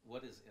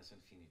 What is S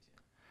infinity?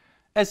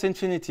 S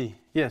infinity,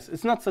 yes,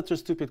 it's not such a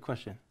stupid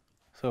question.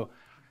 So,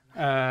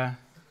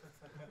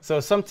 so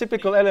some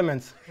typical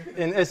elements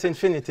in S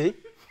infinity.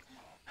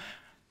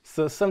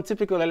 So some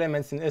typical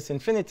elements in S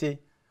infinity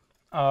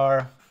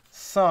are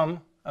sum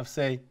of,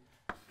 say,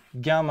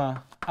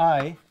 gamma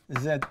I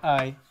zi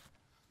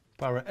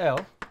power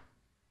L.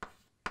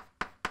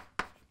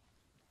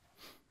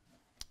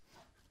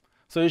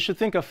 So you should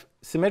think of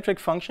symmetric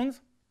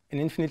functions in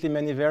infinitely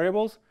many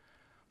variables,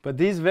 but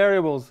these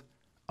variables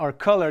are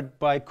colored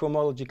by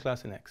cohomology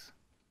class in X.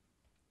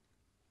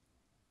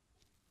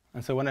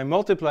 And so when I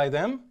multiply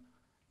them,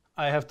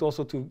 I have to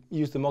also to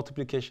use the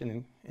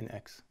multiplication in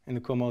X, in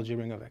the cohomology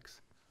ring of X.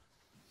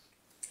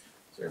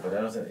 Sorry, but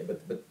I don't think,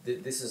 but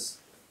this is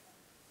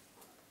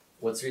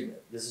what's really,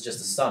 this is just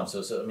a sum.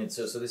 So I mean,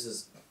 so this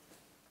is.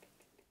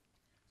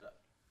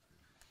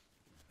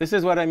 This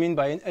is what I mean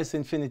by S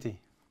infinity.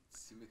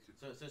 So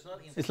it's not.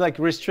 It's like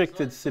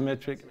restricted it's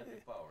symmetric.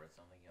 symmetric power. It's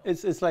something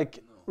else. It's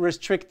like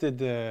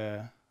restricted.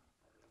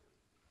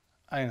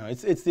 I don't know.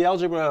 It's the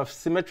algebra of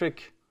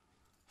symmetric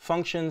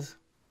functions.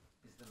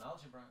 Is it an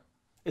algebra?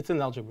 It's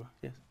an algebra,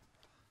 yes.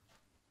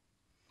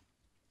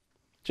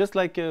 Just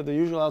like the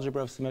usual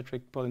algebra of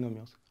symmetric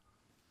polynomials.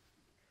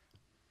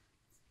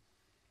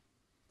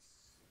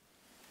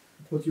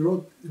 what you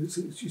wrote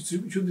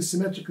should be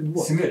symmetric in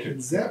what? Symmetric.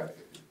 In Z? Yeah,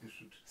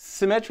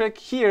 Symmetric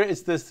here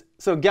is this.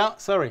 So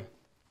sorry.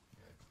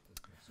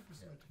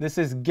 This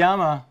is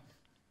gamma.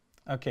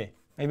 Okay,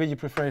 maybe you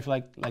prefer it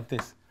like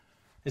this.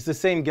 It's the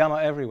same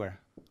gamma everywhere.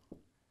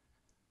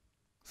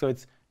 So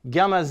it's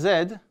gamma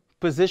Z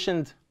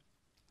positioned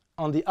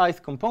on the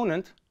ith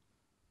component,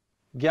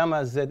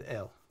 gamma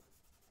ZL.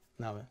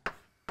 Now,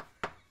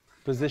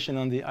 position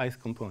on the ith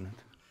component.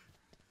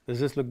 Does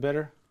this look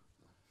better?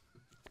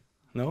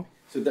 No?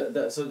 So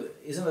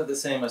isn't that the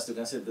same as to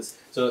consider this?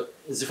 So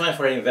it's defined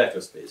for any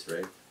vector space,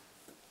 right?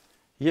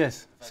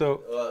 Yes.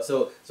 So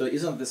so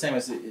isn't it the same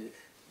as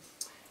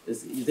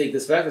you take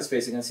this vector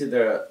space and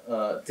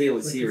consider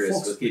Taylor series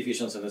with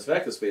coefficients in this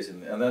vector space,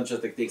 and then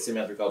just take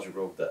symmetric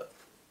algebra of that.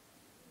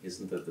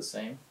 Isn't that the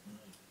same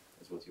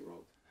as what you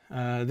wrote?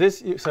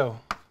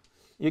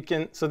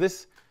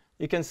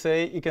 You can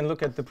say you can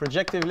look at the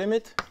projective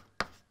limit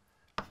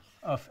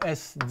of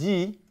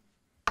SD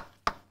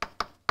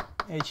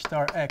H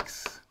star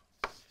X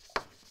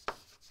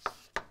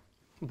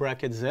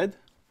bracket Z,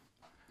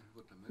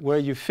 where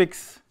you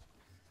fix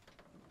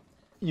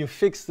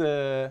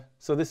the,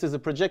 so this is a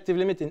projective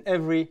limit in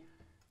every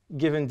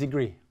given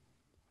degree,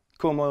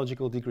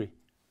 cohomological degree.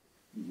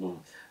 Mm-hmm.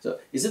 So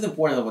is it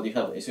important what you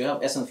have? So you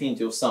have S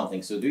infinity of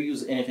something, so do you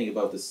use anything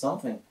about this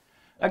something?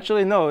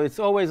 Actually, no, it's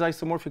always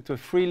isomorphic to a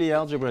freely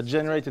algebra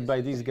generated by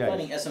these guys.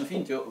 Finding S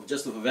infinity of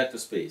just of a vector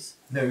space.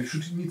 No, you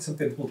should need some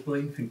kind of multiple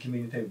infinity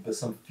many times by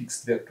some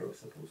fixed vector, I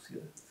suppose.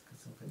 Yeah,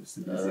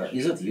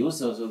 is it used?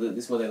 So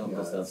this is what I don't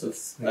understand. So,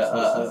 sense.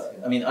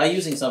 I mean, are you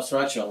using some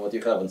structure on what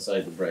you have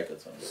inside the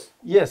brackets?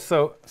 Yes.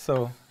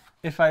 So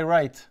if I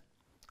write,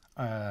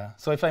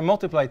 so if I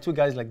multiply two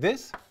guys like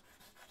this,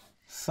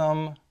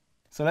 so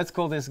let's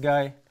call this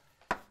guy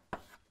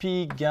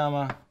P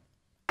gamma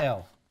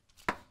L.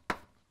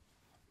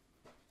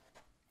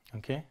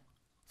 Okay.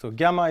 So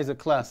gamma is a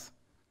class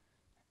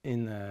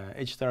in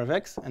H star of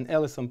X, and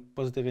L is some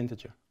positive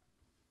integer.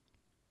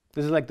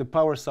 This is like the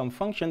power sum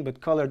function, but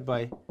colored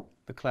by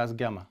the class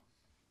gamma.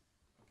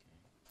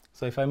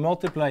 So if I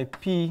multiply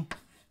P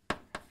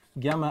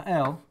gamma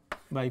L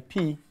by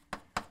P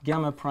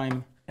gamma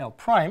prime L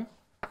prime,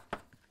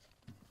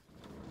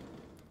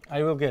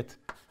 I will get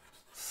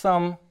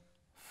sum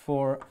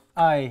for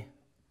I,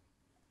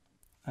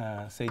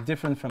 say,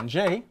 different from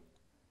J,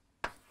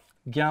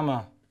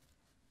 gamma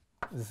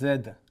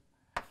Z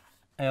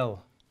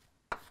L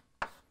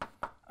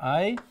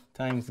I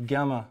times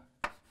gamma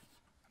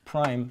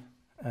prime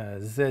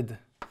Z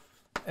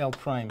L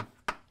prime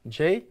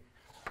J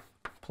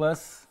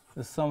plus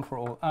the sum for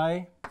all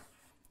I,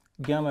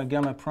 gamma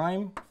gamma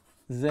prime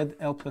Z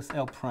L plus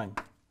L prime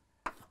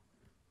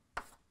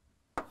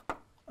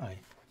I.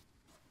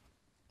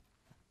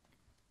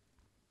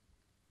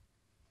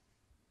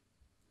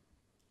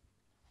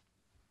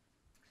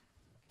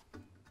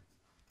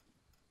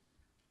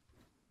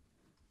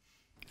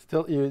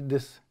 Still,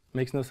 this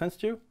makes no sense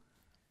to you?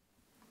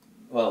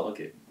 Well,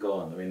 okay, go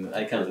on. I mean,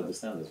 I can't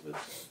understand this, but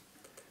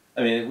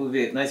I mean, it would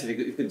be nice if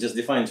you could just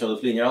define sort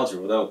of linear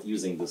algebra without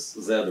using this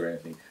Z or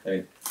anything. I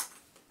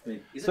mean,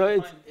 is so it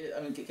defined,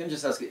 I mean, can you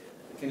just ask?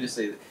 Can you just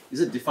say,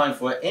 is it defined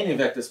for any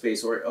vector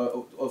space or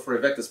for a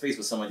vector space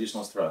with some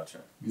additional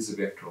structure? This is a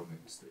vector of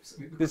vector space.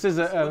 I mean, this is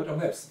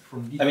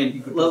I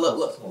mean,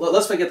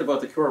 let's forget about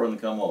the curve and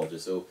the cohomology.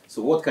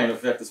 So what kind of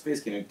vector space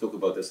can you talk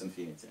about S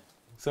infinity?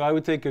 So I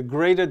would take a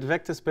graded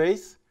vector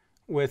space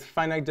with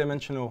finite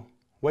dimensional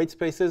weight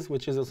spaces,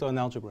 which is also an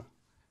algebra.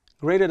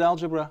 Graded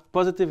algebra,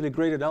 positively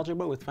graded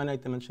algebra with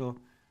finite dimensional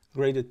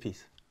graded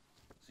piece.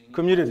 So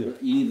Commutative.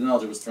 You need an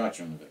algebra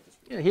structure in the vector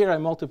space. Yeah, here I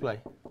multiply.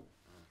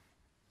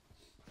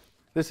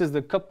 This is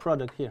the cup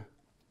product here.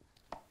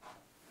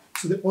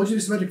 So the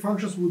algebraic symmetric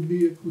functions would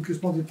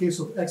correspond to the case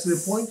of X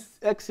is a point?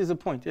 X is a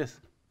point, yes.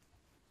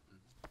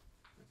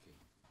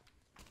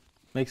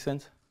 Makes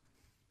sense?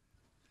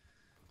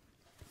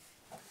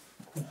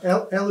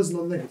 L is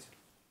non-negative.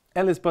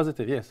 L is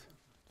positive, yes.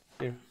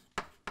 Here.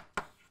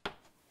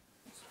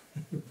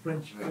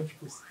 French.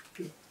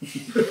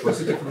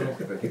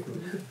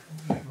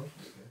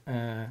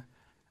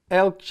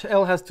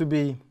 L has to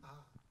be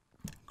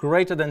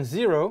greater than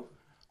 0,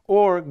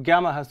 or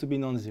gamma has to be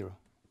non-zero.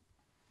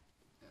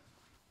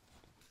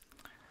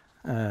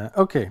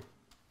 Okay.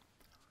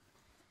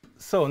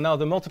 So now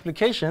the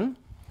multiplication.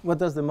 What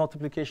does the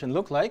multiplication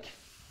look like?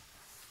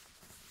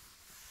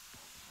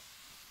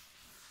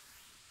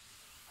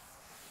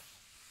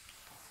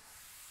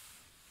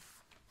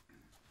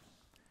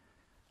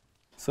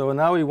 So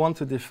now we want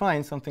to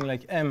define something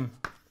like M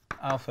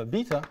alpha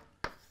beta,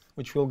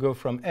 which will go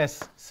from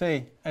S,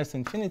 say, S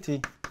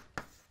infinity,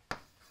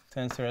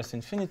 tensor S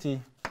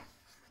infinity,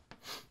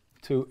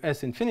 to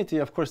S infinity.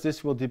 Of course,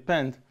 this will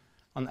depend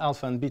on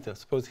alpha and beta.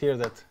 Suppose here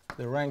that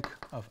the rank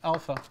of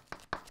alpha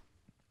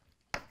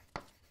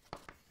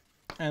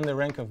and the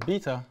rank of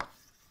beta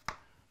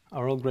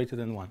are all greater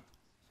than 1.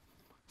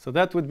 So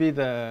that would be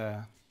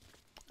the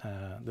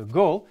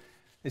goal,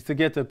 is to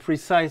get a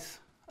precise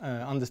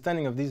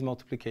understanding of these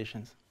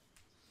multiplications.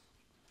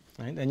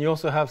 Right? And you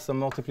also have some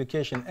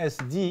multiplication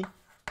SD,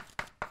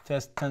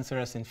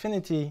 tensor S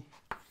infinity,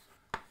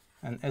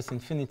 and S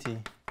infinity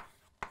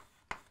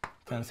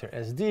tensor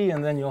SD,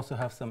 and then you also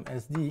have some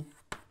SD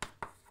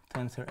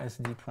tensor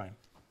SD prime.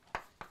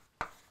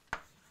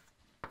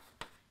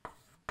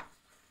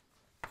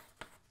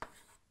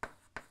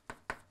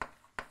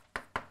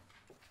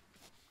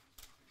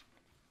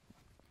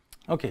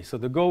 Okay, so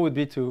the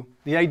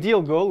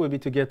ideal goal would be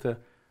to get a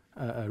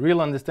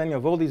real understanding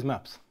of all these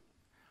maps.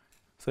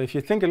 So if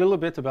you think a little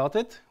bit about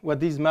it, what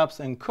these maps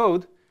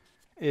encode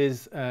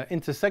is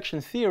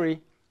intersection theory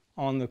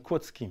on the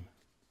quad scheme,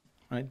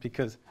 right?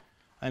 Because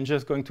I'm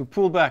just going to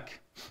pull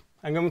back.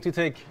 I'm going to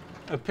take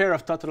a pair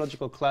of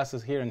tautological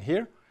classes here and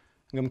here.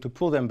 I'm going to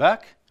pull them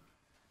back,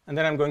 and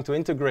then I'm going to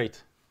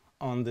integrate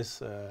on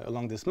this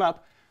along this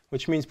map,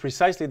 which means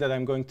precisely that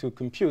I'm going to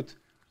compute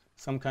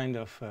some kind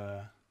of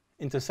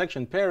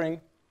intersection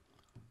pairing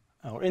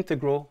or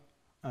integral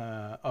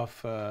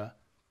of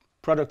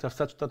product of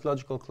such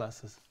tautological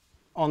classes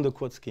on the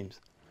quad schemes.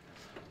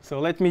 So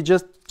let me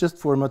just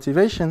for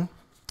motivation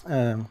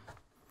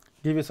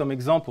give you some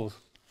examples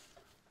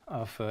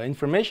of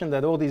information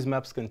that all these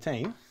maps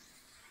contain.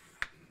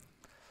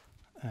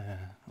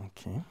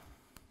 Okay.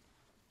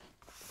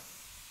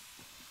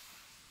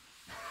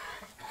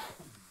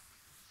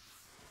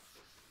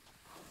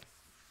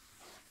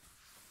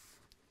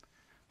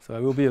 So I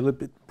will be a little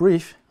bit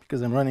brief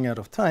because I'm running out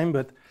of time,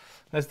 but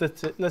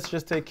let's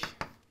just take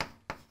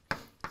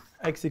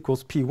x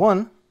equals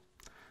p1,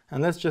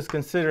 and let's just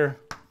consider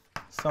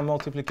some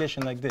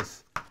multiplication like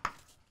this.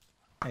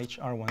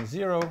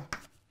 HR10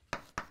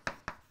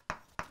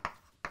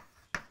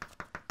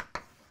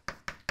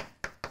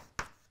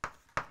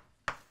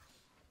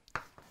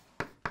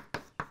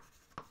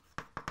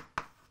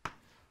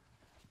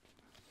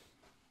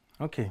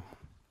 okay.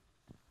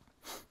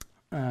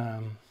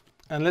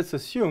 And let's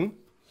assume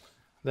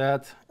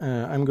that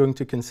I'm going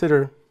to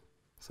consider,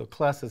 so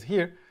classes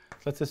here,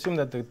 let's assume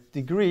that the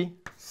degree,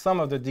 sum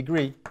of the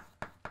degree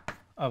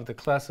of the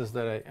classes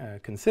that I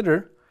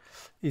consider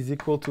is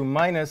equal to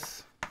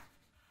minus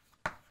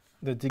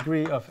the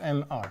degree of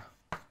MR.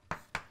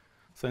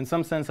 So in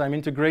some sense, I'm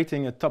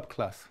integrating a top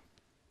class.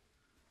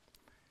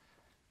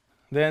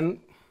 Then,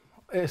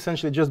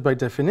 essentially just by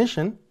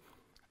definition,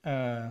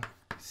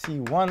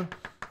 C1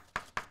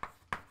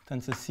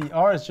 tensor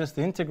CR is just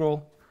the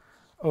integral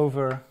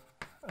over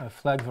a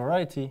flag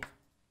variety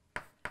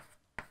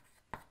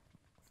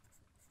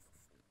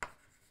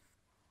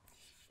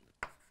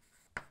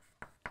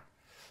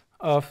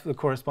of the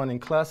corresponding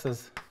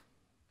classes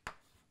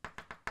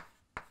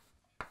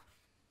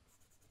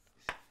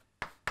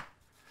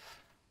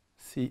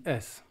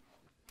CS.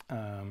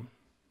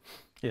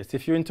 Yes,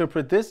 if you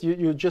interpret this,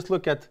 you just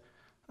look at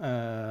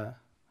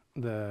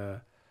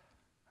the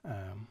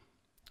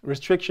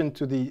restriction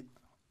to the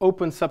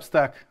open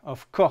substack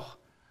of Koch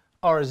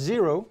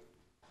R0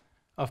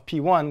 of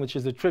P1, which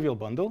is the trivial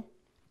bundle.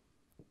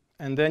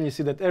 And then you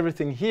see that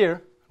everything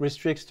here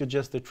restricts to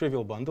just the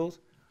trivial bundles.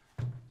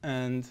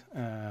 And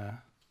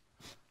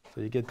so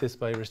you get this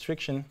by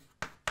restriction.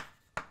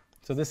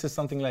 So this is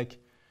something like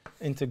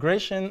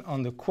integration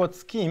on the quad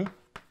scheme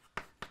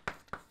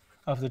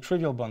of the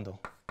trivial bundle.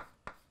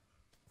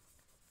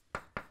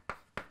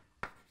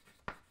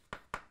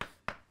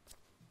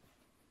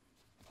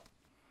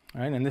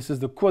 All right, and this is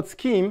the quad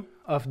scheme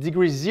of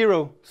degree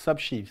 0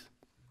 subsheaves.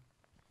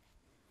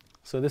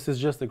 So this is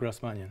just the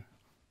Grassmannian.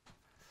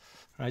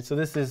 Right, so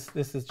this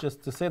is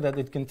just to say that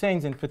it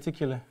contains, in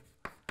particular,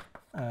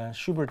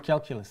 Schubert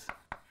calculus.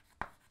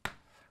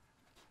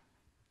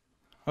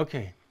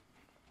 Okay.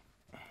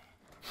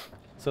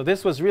 So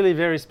this was really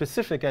very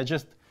specific. I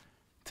just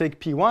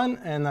take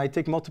P1 and I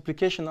take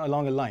multiplication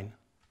along a line.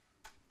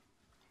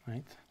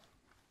 Right.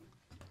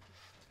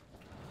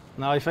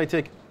 Now if I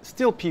take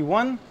still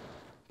P1,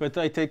 but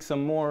I take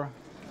some more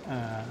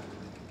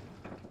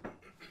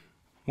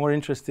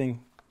interesting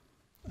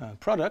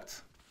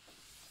products.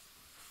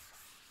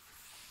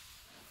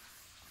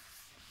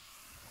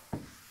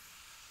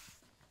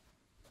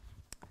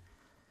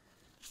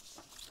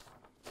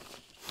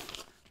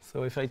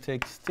 So if I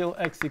take still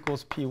x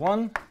equals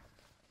P1,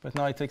 but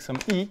now I take some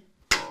E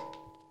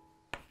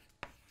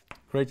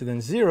greater than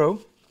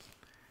 0,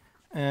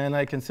 and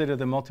I consider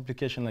the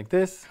multiplication like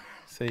this,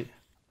 say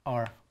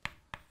R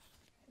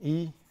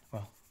E,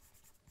 well,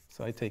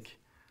 so I take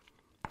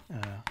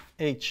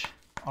H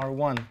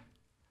R1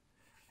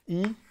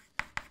 E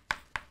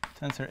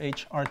tensor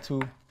H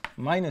R2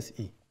 minus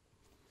E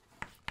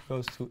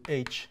goes to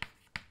H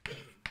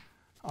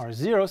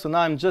R0. So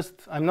now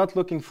I'm not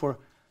looking for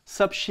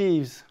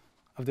subsheaves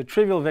of the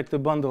trivial vector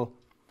bundle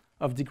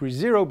of degree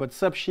 0, but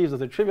subsheaves of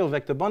the trivial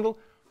vector bundle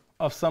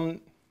of some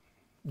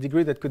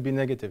degree that could be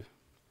negative.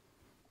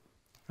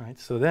 Right?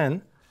 So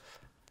again,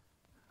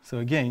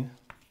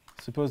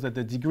 suppose that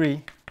the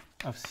degree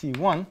of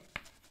C1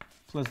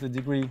 plus the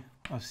degree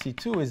of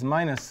C2 is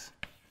minus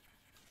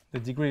the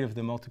degree of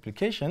the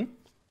multiplication.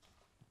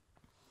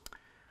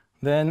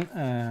 Then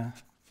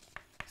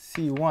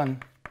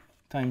C1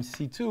 times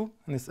C2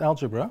 in this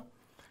algebra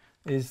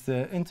is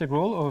the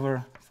integral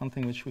over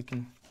something which we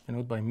can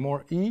denote by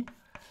more E,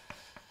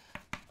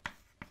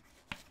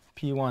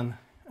 P1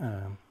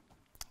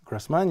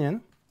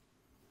 Grassmannian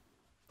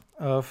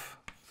of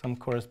some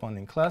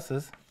corresponding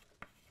classes.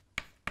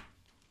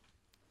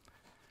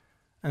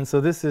 And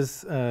so this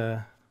is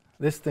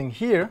this thing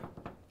here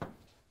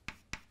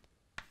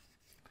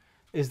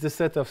is the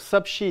set of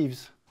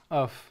subsheaves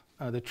of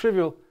the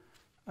trivial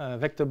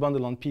vector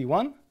bundle on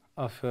P1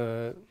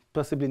 of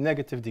possibly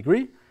negative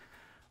degree.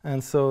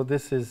 And so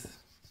this is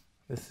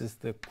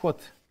the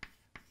quot,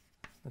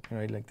 let me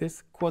write like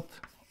this, quot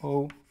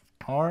O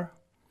R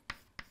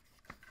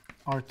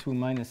R2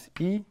 minus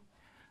E.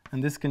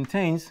 And this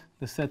contains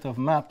the set of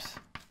maps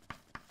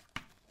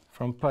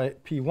from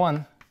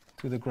P1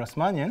 to the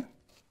Grassmannian,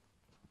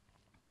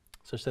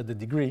 such that the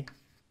degree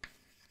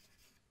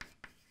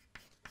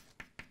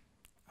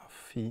of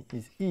phi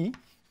is E.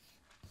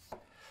 So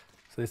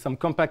there's some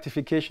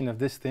compactification of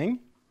this thing.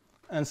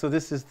 And so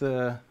this is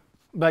the,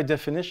 by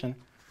definition,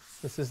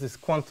 this is this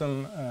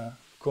quantum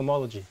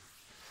cohomology.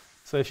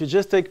 So if you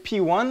just take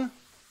P1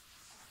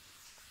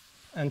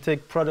 and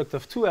take product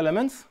of two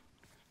elements,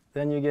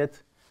 then you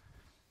get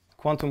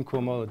quantum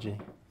cohomology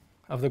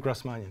of the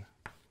Grassmannian.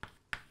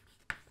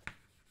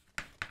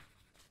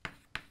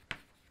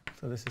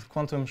 So this is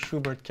quantum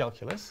Schubert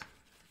calculus.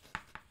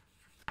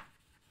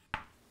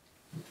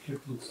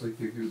 It looks like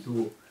if you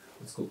do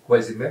what's called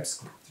quasi-maps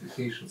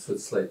compactification, so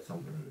it's like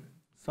something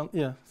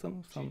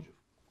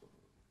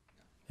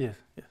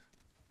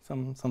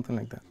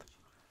like that.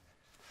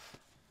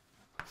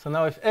 So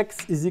now if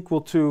x is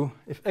equal to,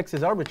 if x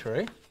is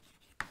arbitrary,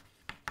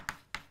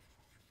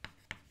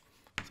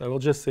 so I will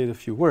just say a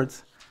few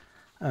words.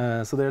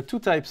 So there are two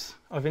types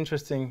of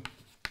interesting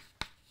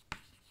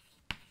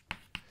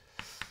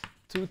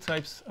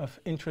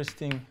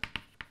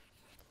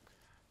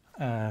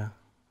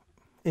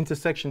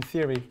intersection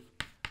theory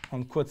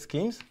on quote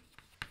schemes.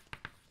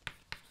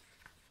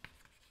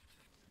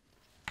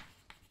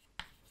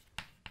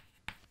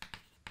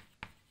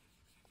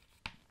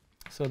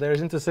 So there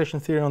is intersection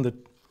theory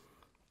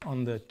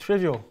on the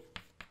trivial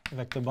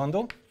vector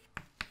bundle.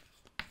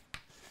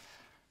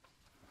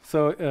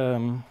 So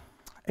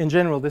in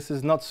general, this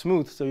is not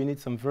smooth, so you need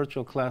some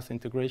virtual class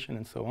integration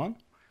and so on.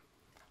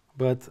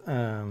 But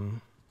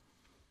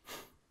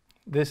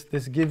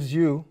this gives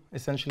you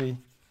essentially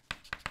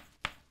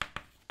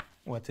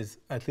what is,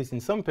 at least in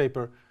some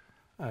paper,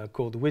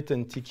 called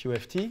Witten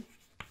TQFT.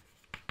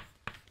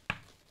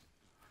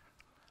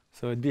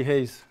 So it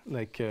behaves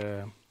like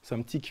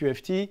some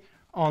TQFT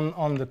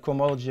on the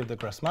cohomology of the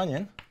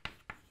Grassmannian.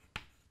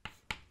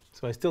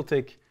 So I still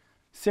take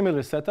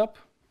similar setup,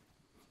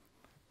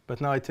 but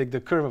now I take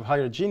the curve of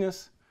higher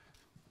genus,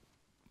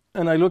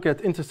 and I look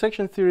at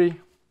intersection theory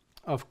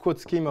of quote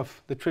scheme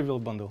of the trivial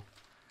bundle.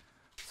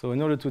 So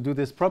in order to do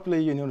this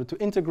properly, in order to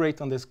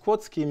integrate on this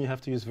quote scheme, you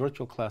have to use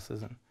virtual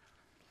classes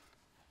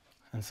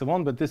and so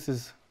on. But this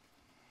is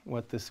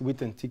what this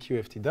Witten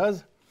TQFT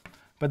does.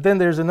 But then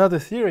there's another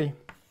theory,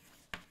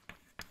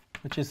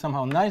 which is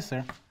somehow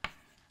nicer,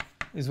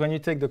 is when you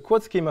take the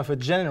quote scheme of a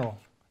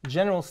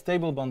general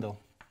stable bundle.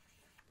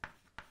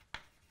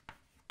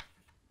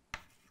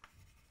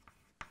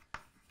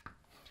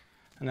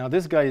 And now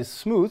this guy is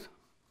smooth,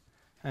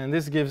 and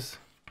this gives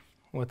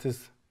what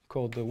is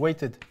called the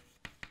weighted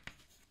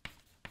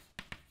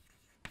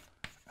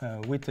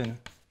Witten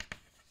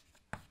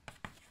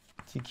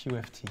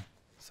TQFT.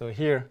 So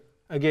here,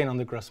 again on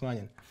the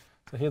Grassmannian.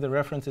 So here the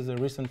reference is a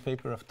recent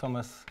paper of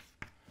Thomas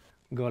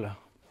Gola.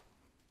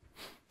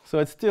 So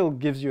it still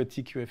gives you a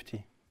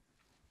TQFT.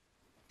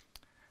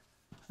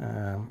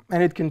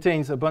 And it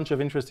contains a bunch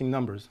of interesting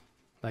numbers,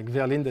 like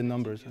Verlinden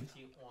numbers.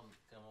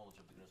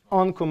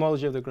 On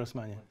cohomology of the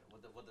Grassmannian.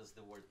 What does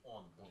the word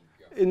on mean?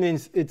 It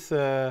means it's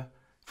a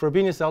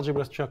Frobenius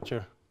algebra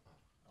structure.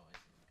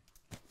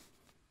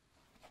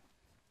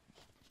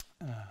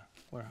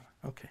 Where?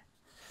 Okay.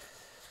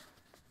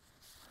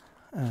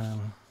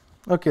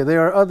 Okay,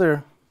 there are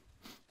other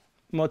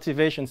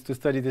motivations to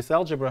study this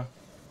algebra,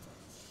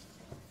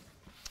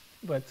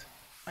 but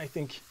I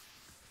think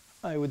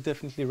I would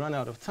definitely run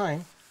out of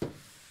time.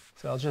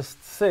 So I'll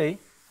just say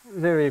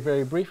very,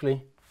 very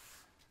briefly.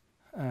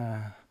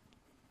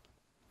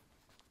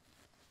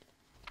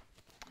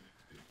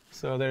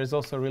 So there is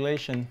also a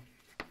relation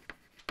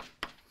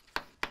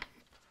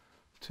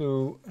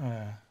to,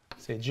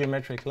 say,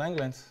 geometric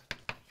Langlands.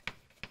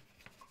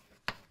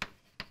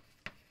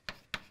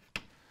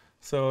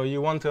 So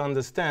you want to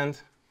understand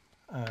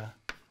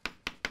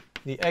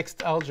the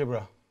Ext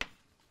algebra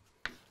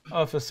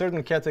of a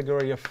certain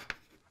category of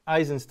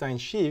Eisenstein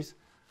sheaves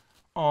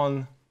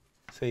on,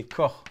 say,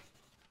 Koch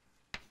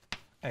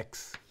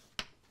X.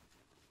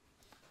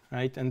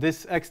 Right? And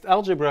this Ext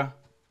algebra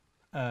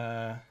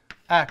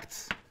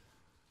acts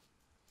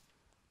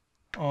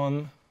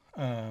on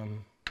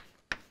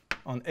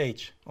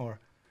H, or,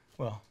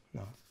 well,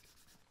 no.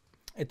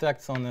 It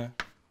acts on a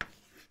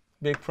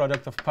big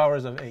product of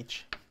powers of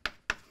H.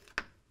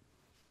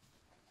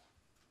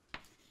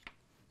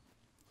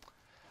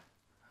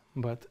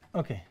 But,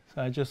 okay,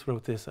 so I just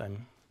wrote this.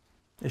 I'm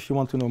if you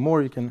want to know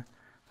more, you can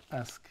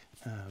ask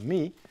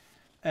me.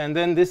 And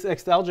then this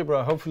X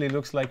algebra hopefully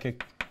looks like a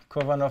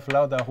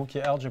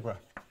Kovanov-Lauda-Rouquier algebra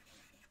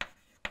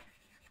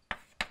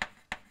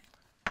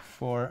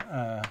for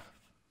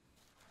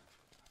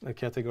the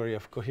category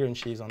of coherent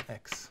sheaves on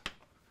X.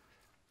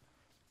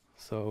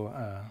 So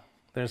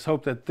there's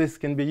hope that this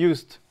can be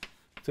used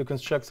to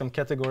construct some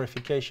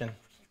categorification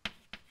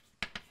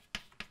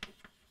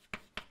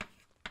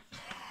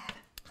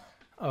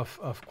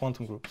of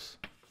quantum groups.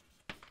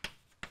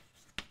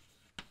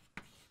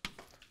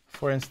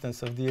 For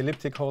instance, of the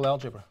elliptic hole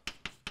algebra.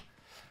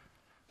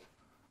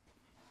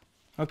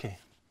 Okay,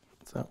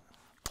 so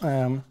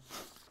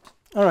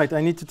all right,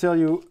 I need to tell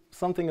you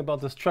something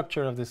about the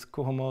structure of this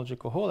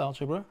cohomological hole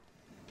algebra.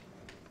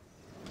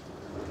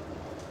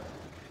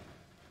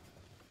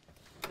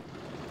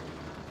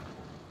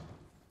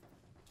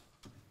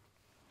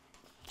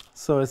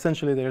 So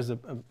essentially, there's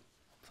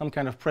some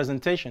kind of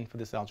presentation for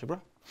this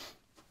algebra.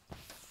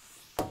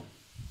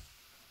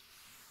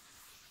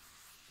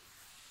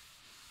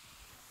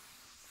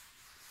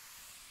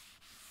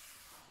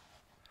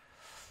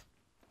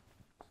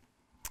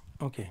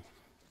 Okay.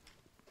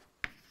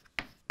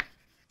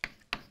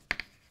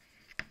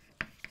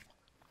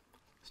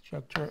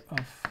 Structure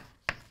of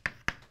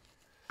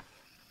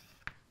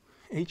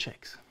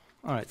HX.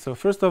 All right, so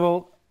first of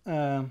all,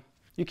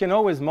 you can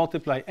always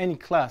multiply any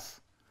class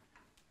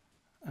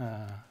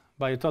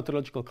by a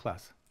tautological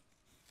class.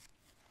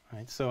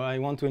 Right, so I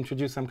want to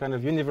introduce some kind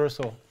of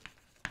universal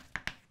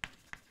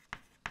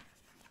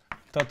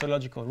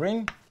tautological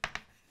ring,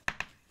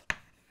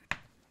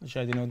 which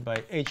I denote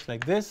by H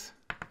like this.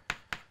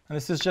 And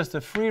this is just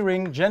a free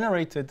ring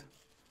generated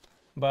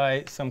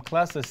by some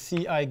classes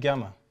Ci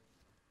gamma.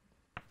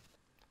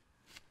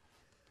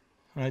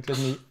 All right, let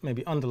me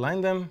maybe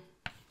underline them.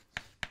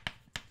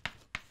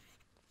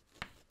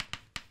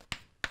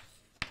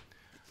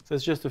 So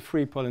it's just a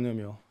free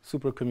polynomial,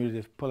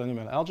 supercommutative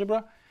polynomial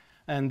algebra.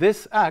 And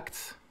this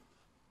acts,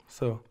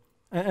 so,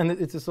 and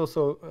it is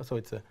also, so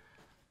it's a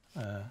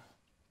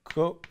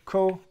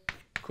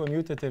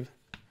co-commutative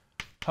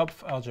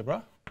Hopf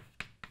algebra,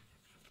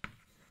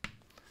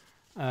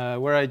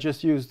 where I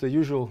just use the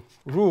usual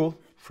rule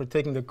for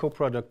taking the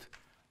coproduct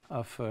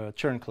of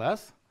Chern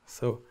class.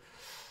 So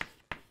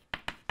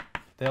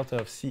delta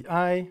of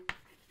Ci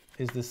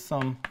is the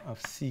sum of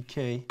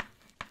Ck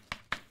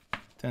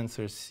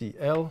tensor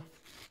Cl,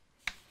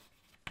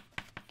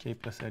 k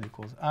plus L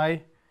equals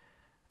I,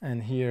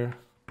 and here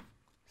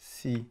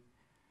Cl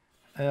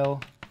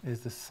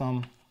is the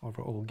sum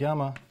over all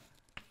gamma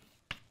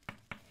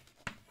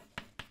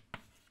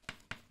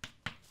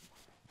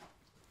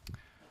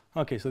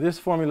Okay, so this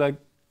formula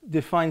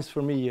defines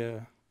for me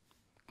a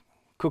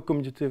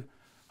co-commutative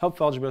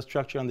Hopf algebra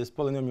structure on this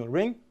polynomial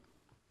ring.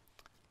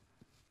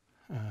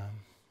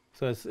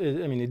 So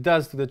I mean, it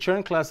does to the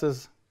Chern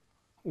classes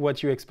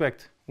what you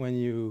expect when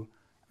you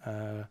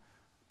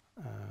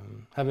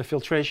have a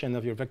filtration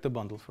of your vector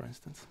bundle, for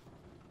instance.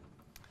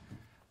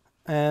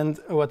 And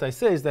what I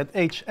say is that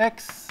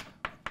Hx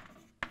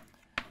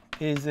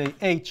is a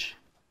H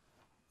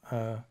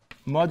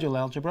module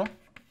algebra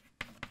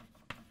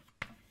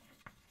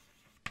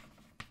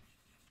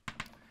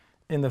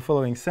in the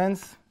following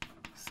sense.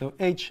 So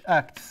H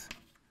acts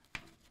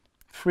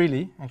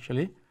freely,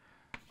 actually,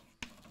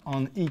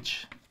 on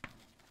each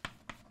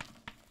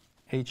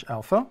H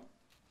alpha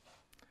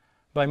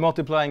by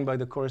multiplying by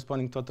the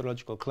corresponding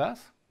tautological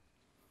class.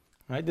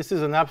 Right? This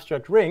is an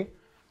abstract ring,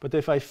 but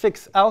if I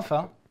fix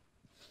alpha,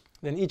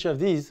 then each of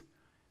these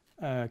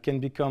can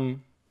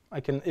become,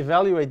 I can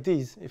evaluate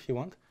these, if you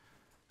want,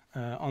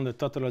 on the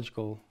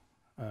tautological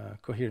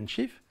coherent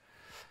sheaf.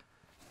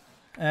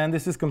 And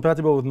this is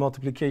compatible with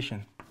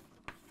multiplication.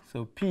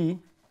 So P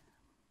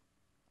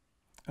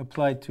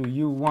applied to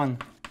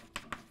U1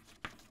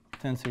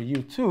 tensor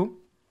U2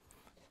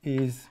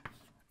 is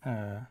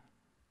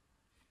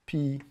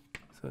P,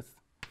 so it's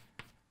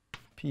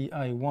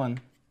PI1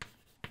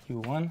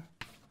 U1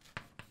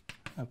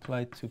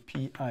 applied to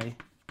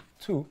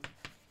PI2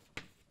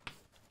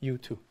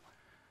 U2.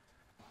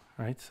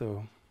 Right,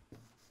 so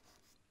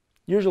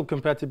usual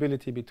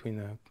compatibility between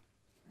a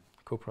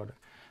coproduct.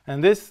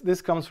 And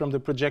this comes from the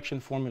projection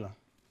formula.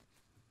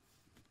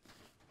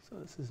 So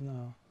this is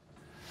now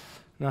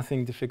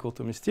nothing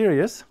difficult or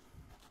mysterious.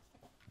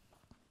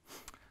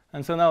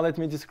 And so now let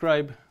me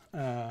describe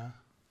the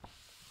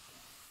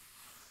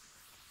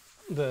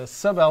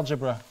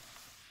subalgebra,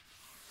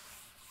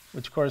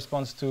 which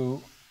corresponds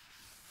to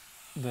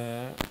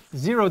the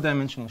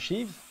zero-dimensional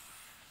sheaves.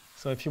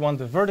 So if you want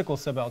the vertical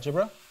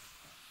subalgebra,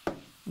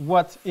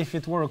 what if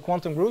it were a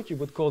quantum group you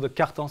would call the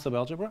Cartan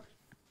subalgebra?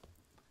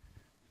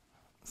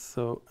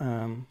 So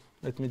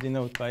let me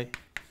denote by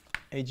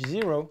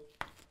H0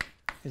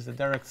 is the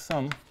direct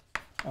sum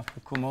of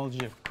the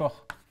cohomology of Koch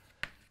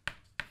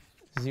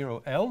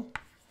 0L.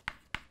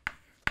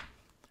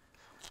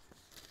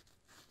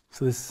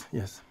 So this,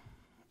 yes.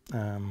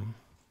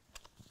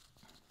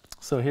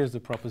 So here's the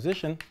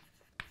proposition.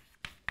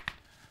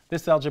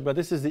 This algebra,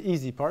 this is the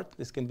easy part.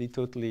 This can be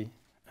totally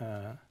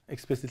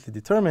explicitly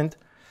determined.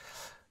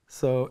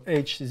 So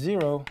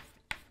H0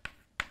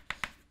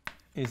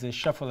 is a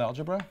shuffle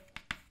algebra.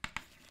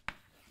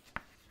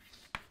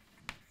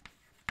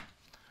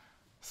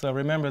 So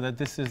remember that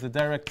this is the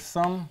direct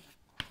sum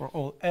for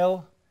all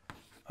L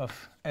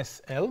of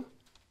SL.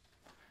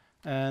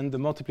 And the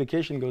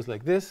multiplication goes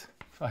like this.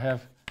 If I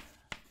have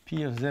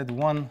P of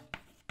Z1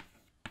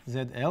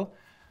 ZL.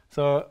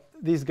 So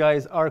these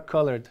guys are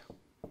colored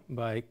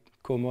by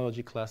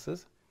cohomology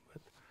classes.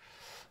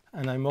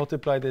 And I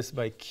multiply this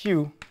by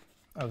Q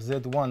of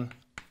Z1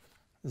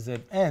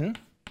 Zn.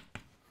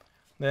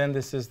 Then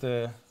this is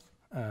the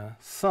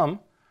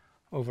sum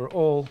over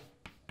all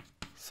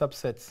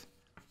subsets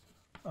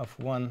of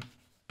 1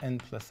 n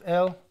plus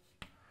L,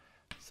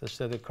 such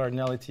that the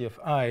cardinality of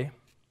I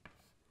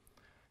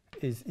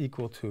is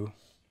equal to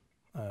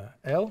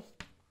L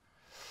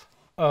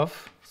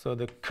of, so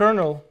the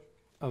kernel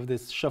of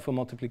this shuffle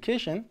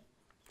multiplication,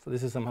 so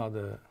this is somehow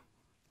the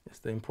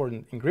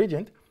important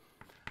ingredient,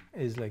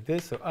 is like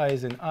this. So I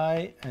is in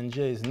I and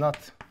j is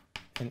not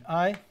in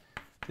I.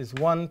 Is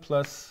 1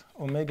 plus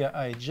omega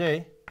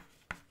ij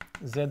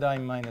zi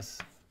minus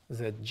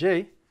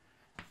zj.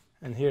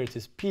 And here it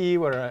is p,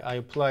 where I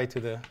apply to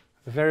the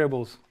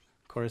variables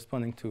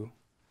corresponding to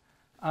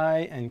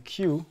I, and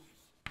q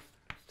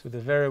to the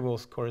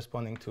variables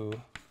corresponding to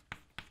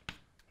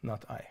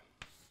not I.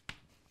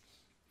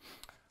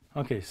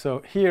 Okay, so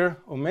here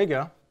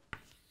omega,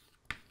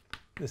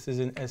 this is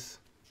in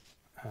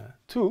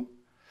S2,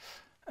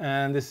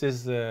 and this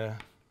is the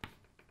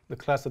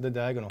class of the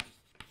diagonal.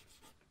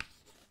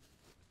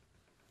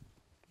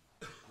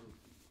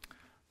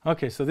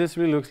 Okay, so this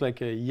really looks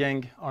like a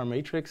Yang R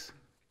matrix,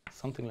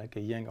 something like a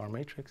Yang R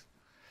matrix.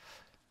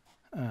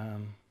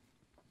 And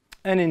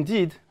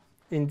indeed,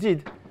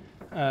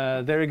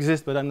 there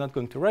exists, but I'm not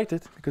going to write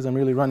it because I'm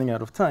really running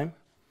out of time.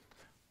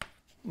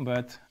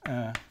 But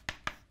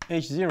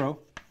H0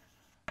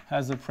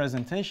 has a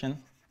presentation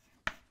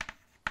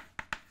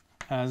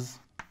as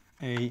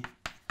a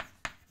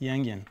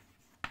Yangian.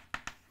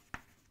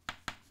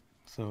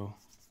 So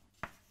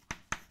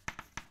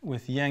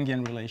with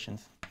Yangian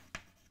relations.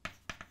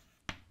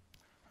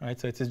 Right,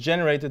 so it is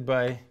generated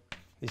by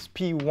this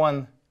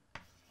P1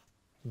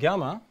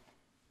 gamma,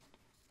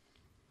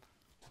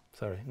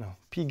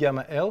 P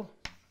gamma L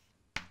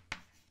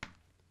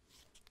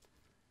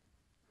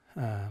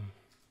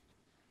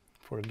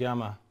for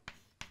gamma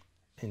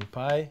in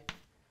pi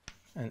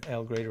and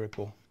L greater or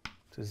equal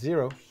to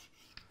 0,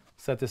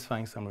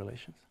 satisfying some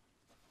relations.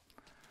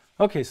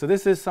 Okay, so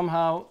this is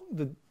somehow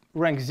the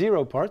rank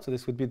 0 part, so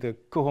this would be the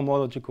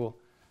cohomological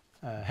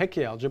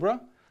Hecke algebra.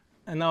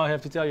 And now I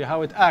have to tell you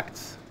how it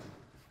acts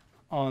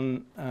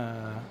on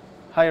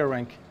higher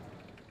rank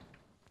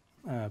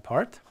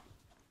part.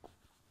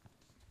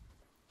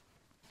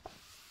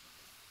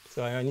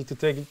 So I need to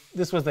take,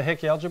 this was the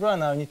Hecke algebra, and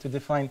now I need to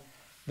define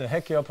the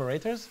Hecke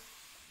operators.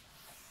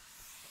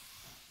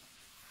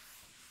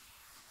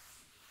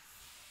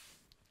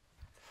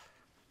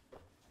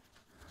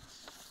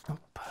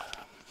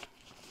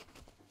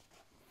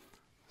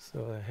 So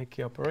the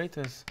Hecke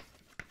operators.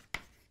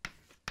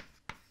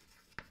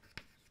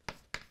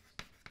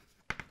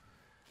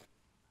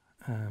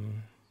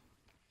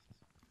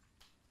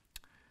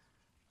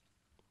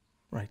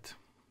 Right.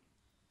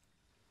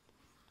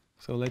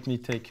 So let me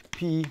take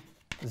P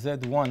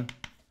Z1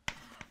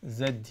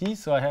 ZD.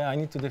 So I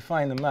need to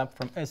define a map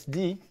from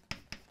SD,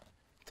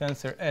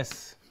 tensor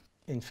S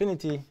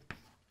infinity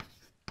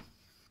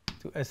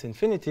to S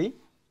infinity.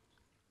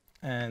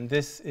 And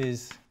this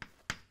is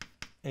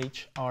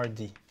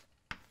HRD.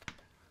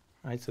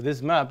 Right, so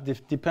this map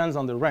depends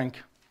on the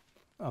rank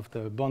of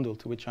the bundle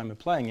to which I'm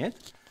applying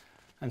it.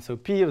 And so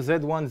P of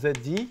Z1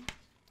 ZD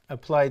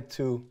applied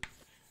to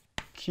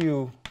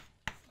Q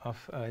of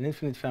an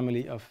infinite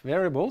family of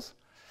variables.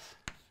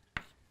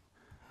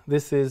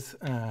 This is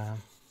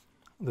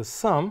the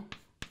sum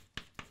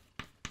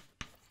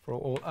for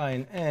all I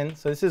and n.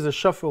 So this is a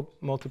shuffle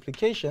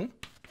multiplication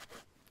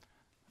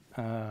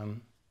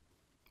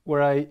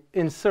where I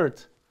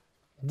insert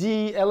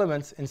d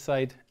elements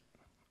inside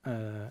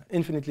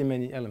infinitely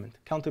many elements,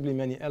 countably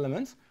many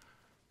elements.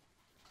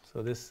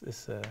 So this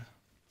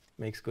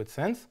makes good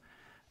sense.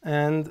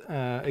 And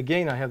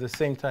again, I have the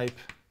same type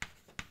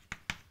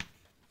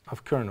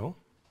of kernel.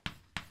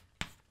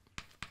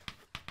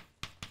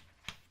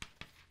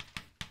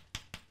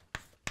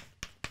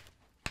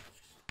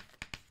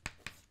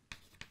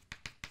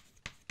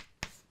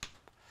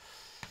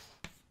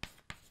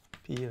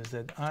 P of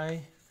Zi,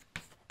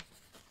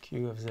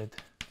 Q of Z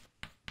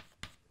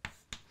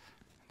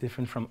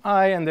different from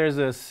I, and there's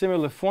a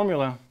similar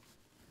formula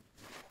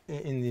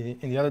in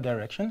the other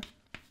direction.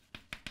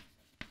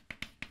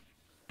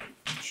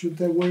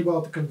 Should I worry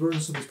about the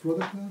convergence of this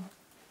product now?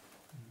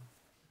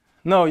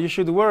 No, you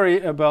should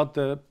worry about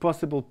the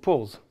possible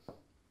poles.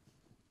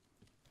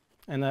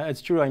 And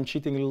it's true, I'm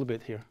cheating a little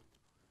bit here.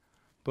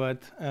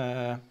 But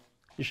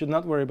you should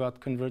not worry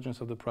about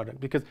convergence of the product.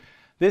 Because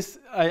this,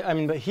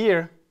 but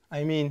here,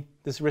 I mean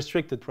this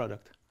restricted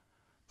product.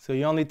 So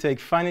you only take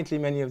finitely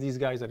many of these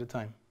guys at a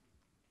time.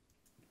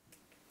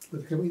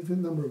 But you have an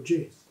infinite number of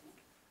j's.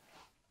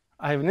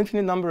 I have an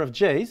infinite number of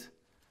j's,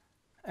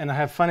 and I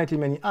have finitely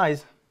many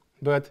i's,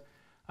 but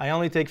I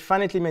only take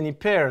finitely many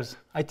pairs.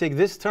 I take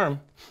this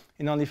term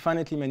in only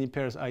finitely many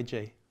pairs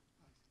ij.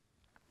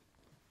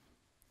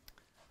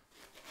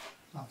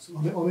 So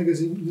omega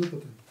is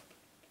nilpotent.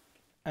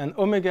 And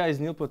omega is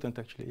nilpotent,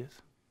 actually, yes.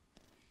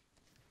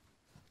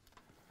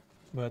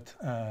 But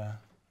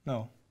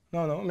no,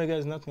 omega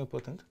is not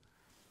nilpotent.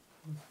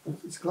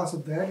 It's a class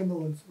of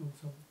diagonal and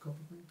some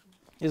complement.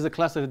 It's a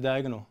class of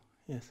diagonal,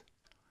 yes.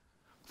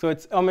 So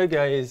it's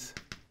omega is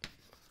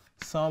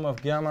sum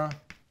of gamma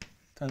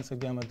tensor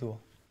gamma dual.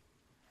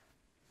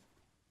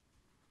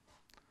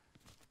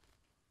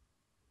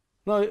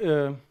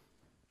 No,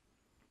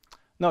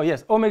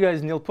 yes, omega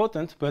is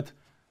nilpotent, but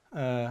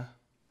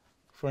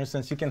for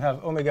instance, you can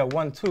have omega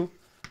 1, 2,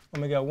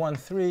 omega 1,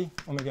 3,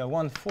 omega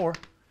 1, 4.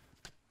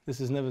 This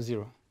is never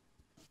 0.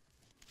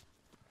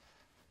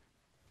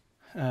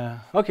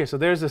 OK, so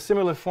there's a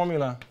similar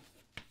formula,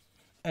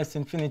 S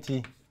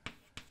infinity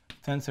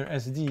tensor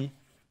SD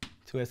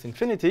to S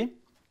infinity.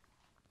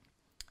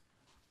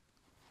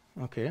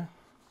 OK.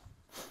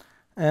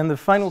 And the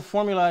final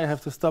formula, I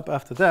have to stop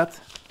after that.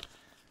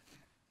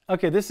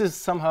 OK, this is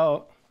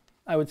somehow,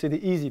 I would say,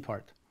 the easy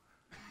part.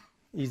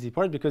 Easy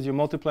part, because you're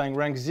multiplying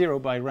rank 0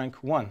 by rank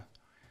 1.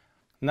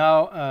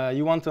 Now,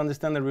 you want to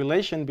understand the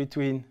relation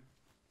between,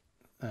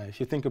 if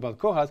you think about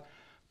cohas,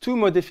 two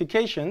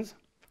modifications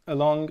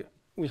along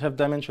which have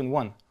dimension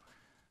 1.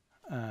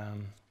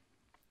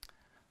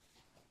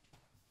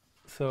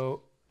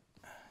 So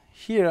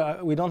here,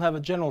 we don't have a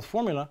general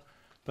formula,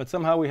 but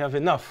somehow we have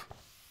enough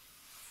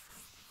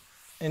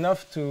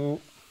to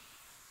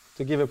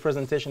give a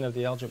presentation of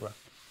the algebra.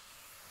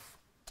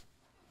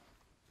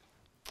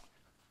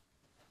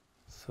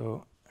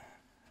 So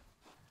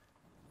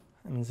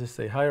let me just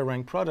say higher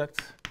rank products.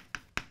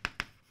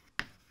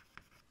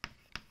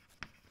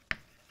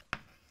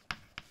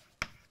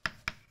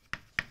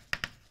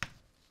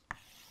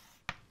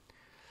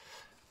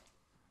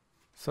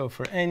 So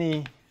for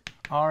any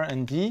R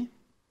and D,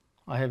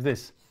 I have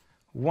this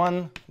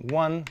 1,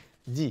 1,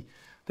 D.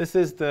 This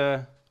is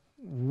the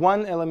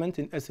one element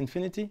in S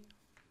infinity,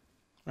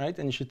 right?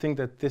 And you should think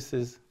that this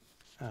is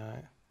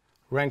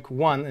rank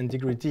 1 and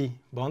degree D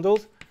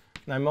bundles.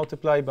 And I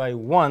multiply by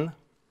 1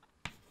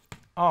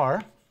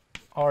 R,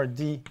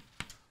 RD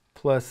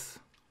plus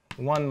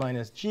 1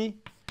 minus G.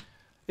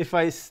 If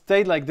I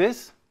stayed like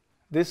this,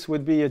 this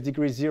would be a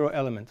degree 0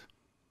 element,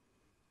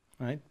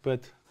 right?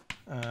 But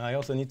I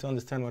also need to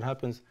understand what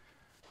happens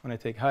when I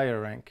take higher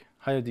rank,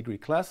 higher degree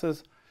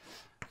classes.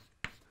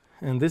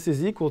 And this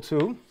is equal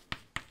to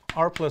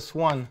R plus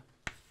 1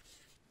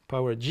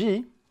 power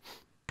G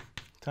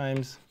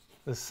times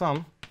the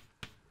sum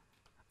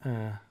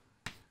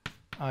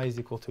I is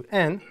equal to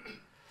n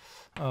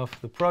of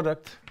the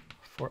product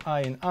for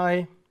I and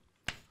I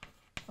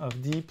of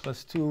D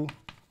plus 2,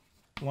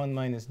 1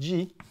 minus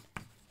G,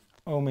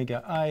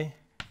 omega I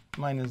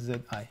minus Zi.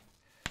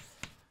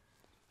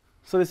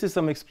 So this is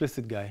some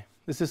explicit guy.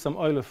 This is some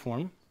Euler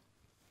form.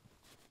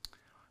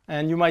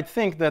 And you might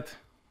think that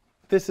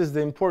this is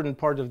the important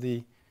part of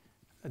the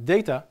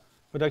data,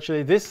 but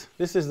actually this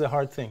is the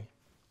hard thing.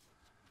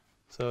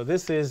 So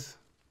this is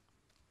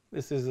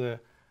a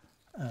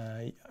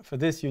for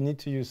this, you need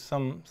to use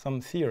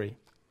some theory.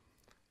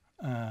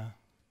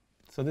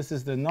 So this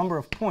is the number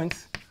of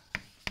points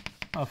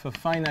of a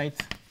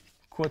finite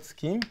quad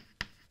scheme.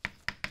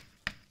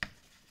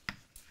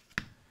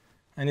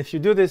 And if you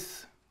do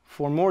this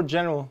for more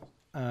general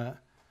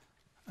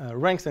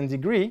ranks and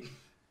degree,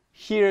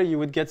 here you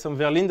would get some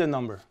Verlinde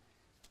number.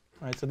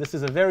 Right? So this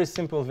is a very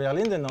simple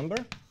Verlinde number.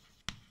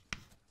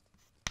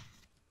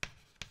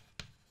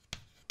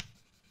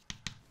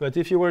 But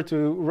if you were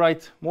to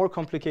write more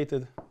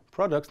complicated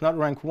products, not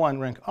rank 1,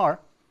 rank R,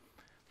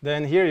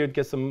 then here you'd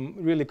get some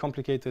really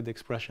complicated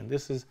expression.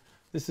 This is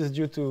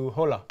due to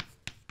Hola.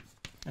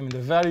 I mean,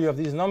 the value of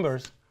these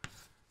numbers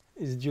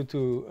is due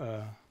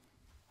to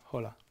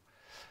Hola.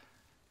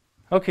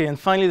 OK, and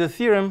finally the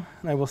theorem,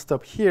 and I will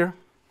stop here.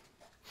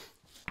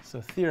 So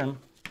theorem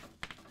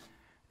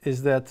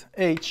is that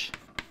H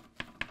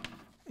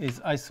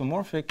is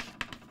isomorphic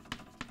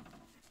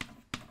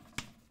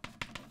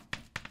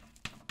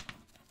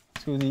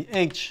to the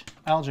H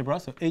algebra,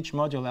 so H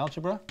module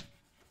algebra,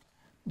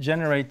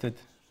 generated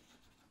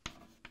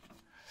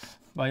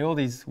by all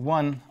these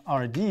 1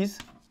 RDs,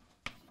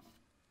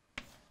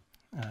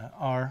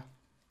 R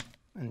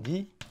and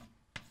D,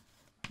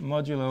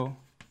 modulo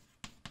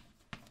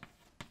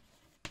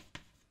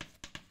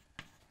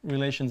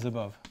relations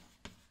above.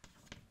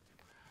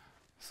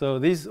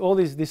 So all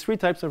these three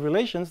types of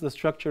relations, the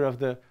structure of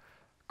the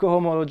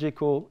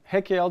cohomological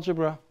Hecke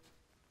algebra,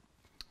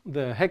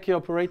 the Hecke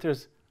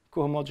operators,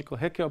 cohomological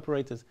Hecke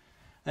operators,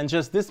 and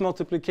just this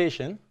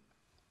multiplication,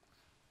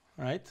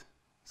 right?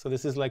 So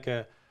this is like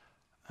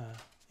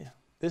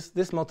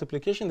this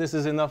multiplication. This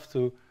is enough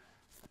to,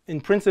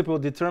 in principle,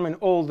 determine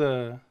all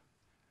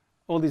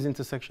these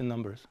intersection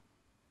numbers.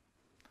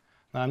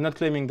 Now, I'm not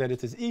claiming that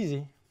it is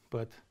easy,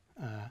 but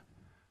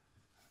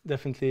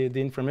definitely the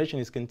information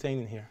is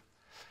contained in here.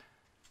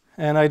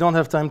 And I don't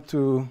have time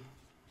to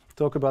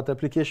talk about the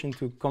application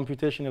to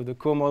computation of the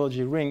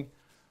cohomology ring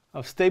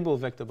of stable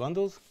vector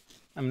bundles.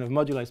 I mean, of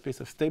moduli space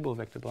of stable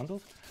vector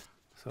bundles.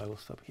 So I will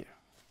stop here.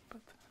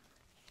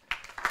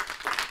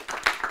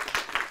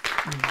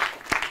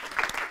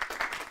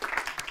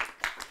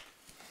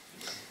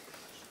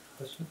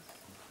 Question?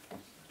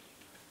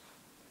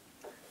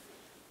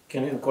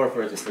 Can you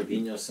incorporate the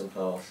Frobenius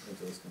somehow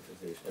into this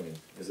computation? I mean,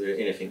 is there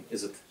anything?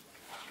 Is it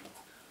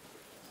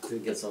to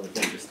get something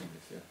interesting?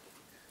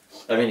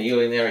 I mean, you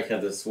and Eric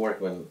had this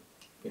work when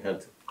you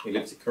had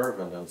elliptic curve,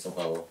 and then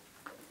somehow.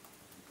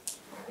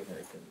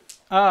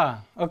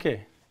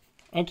 Okay,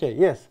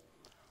 yes.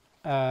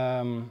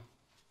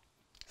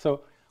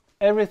 So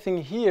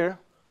everything here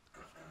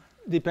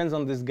depends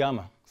on this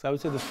gamma. So I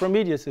would say the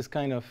Frobenius is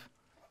kind of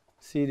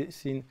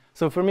seen.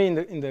 So for me,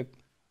 in the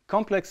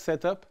complex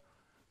setup,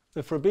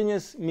 the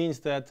Frobenius means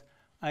that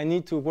I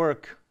need to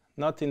work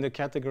not in the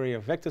category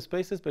of vector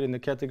spaces, but in the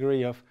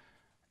category of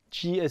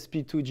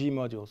GSP2G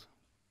modules,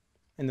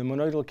 in the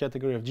monoidal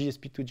category of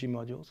GSP2G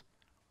modules.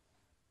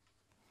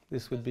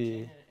 This would be.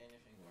 Anything,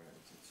 or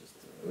it's just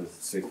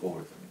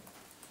straightforward.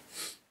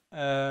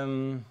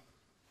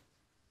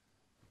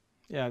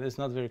 Yeah, that's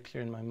not very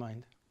clear in my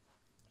mind.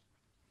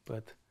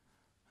 But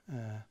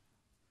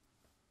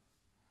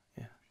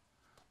yeah.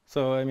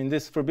 So I mean,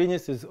 this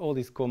Frobenius is all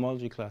these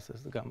cohomology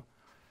classes, the gamma.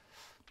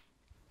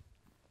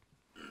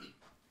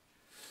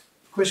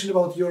 Question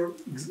about your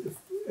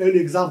early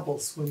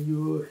examples when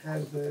you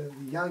had the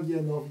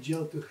Youngian of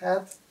GL2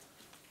 hat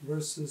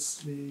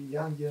versus the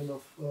Youngian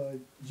of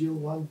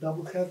GL1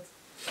 double hat.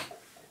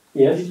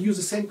 Yes. Did you use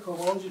the same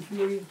cohomology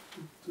theory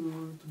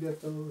to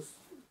get those?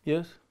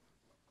 Yes.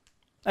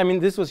 I mean,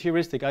 this was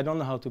heuristic. I don't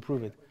know how to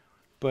prove it,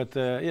 but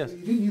yes. So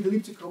you didn't need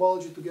elliptic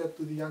cohomology to get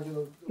to the Youngian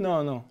of.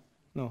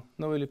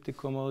 No elliptic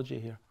cohomology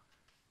here.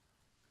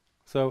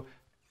 So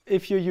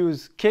if you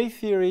use K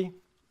theory,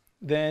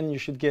 then you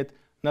should get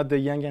not the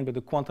Youngian but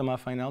the quantum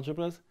affine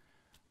algebras.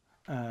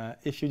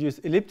 If you use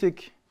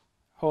elliptic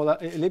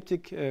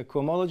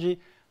cohomology,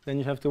 then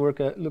you have to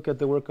look at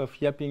the work of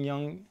Yaping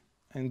Yang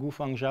and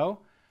Gufang Zhao,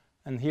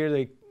 and here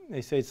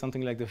they say it's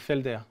something like the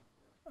Felder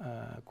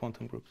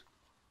quantum groups.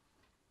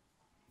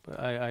 But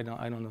I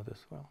don't know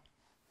this well.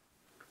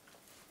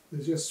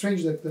 It's just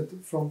strange that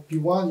from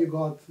P1 you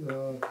got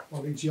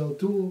only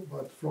GL2,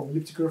 but from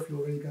elliptic curve you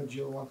already got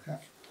GL1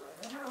 hat.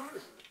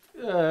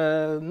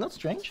 Not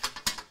strange,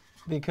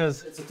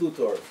 because It's a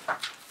two-torque.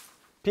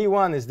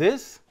 P1 is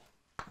this,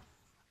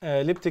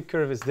 elliptic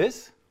curve is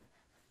this,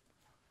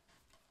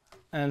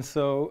 and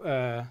so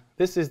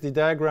this is the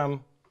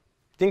diagram,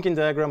 Dynkin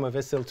diagram of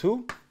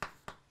SL2.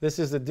 This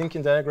is the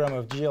Dynkin diagram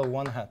of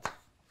GL1 hat.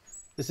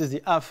 This is the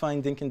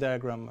affine Dynkin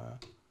diagram.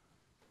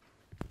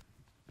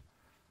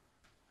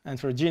 And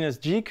for genus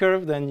G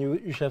curve, then you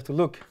should have to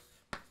look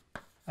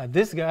at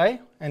this guy,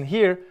 and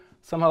here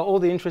somehow all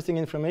the interesting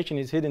information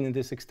is hidden in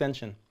this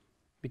extension,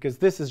 because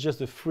this is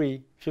just a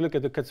free. If you look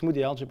at the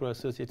Kac-Moody algebra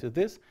associated with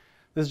this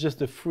is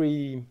just a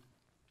freely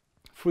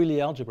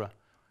algebra.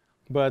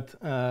 But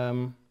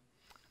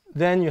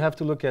then you have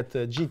to look at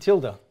G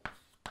tilde,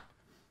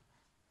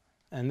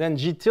 and then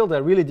G tilde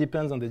really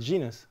depends on the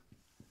genus,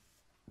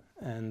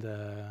 and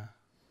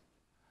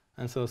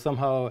so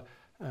somehow.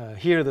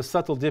 Here, the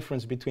subtle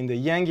difference between the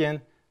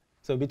Youngian,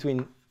 so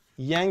between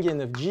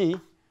Youngian of G,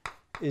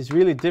 is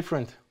really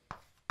different,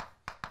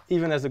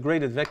 even as a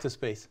graded vector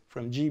space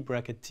from G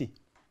bracket T.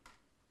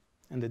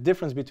 And the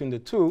difference between the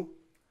two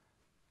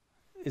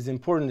is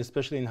important,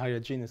 especially in higher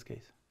genus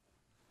case.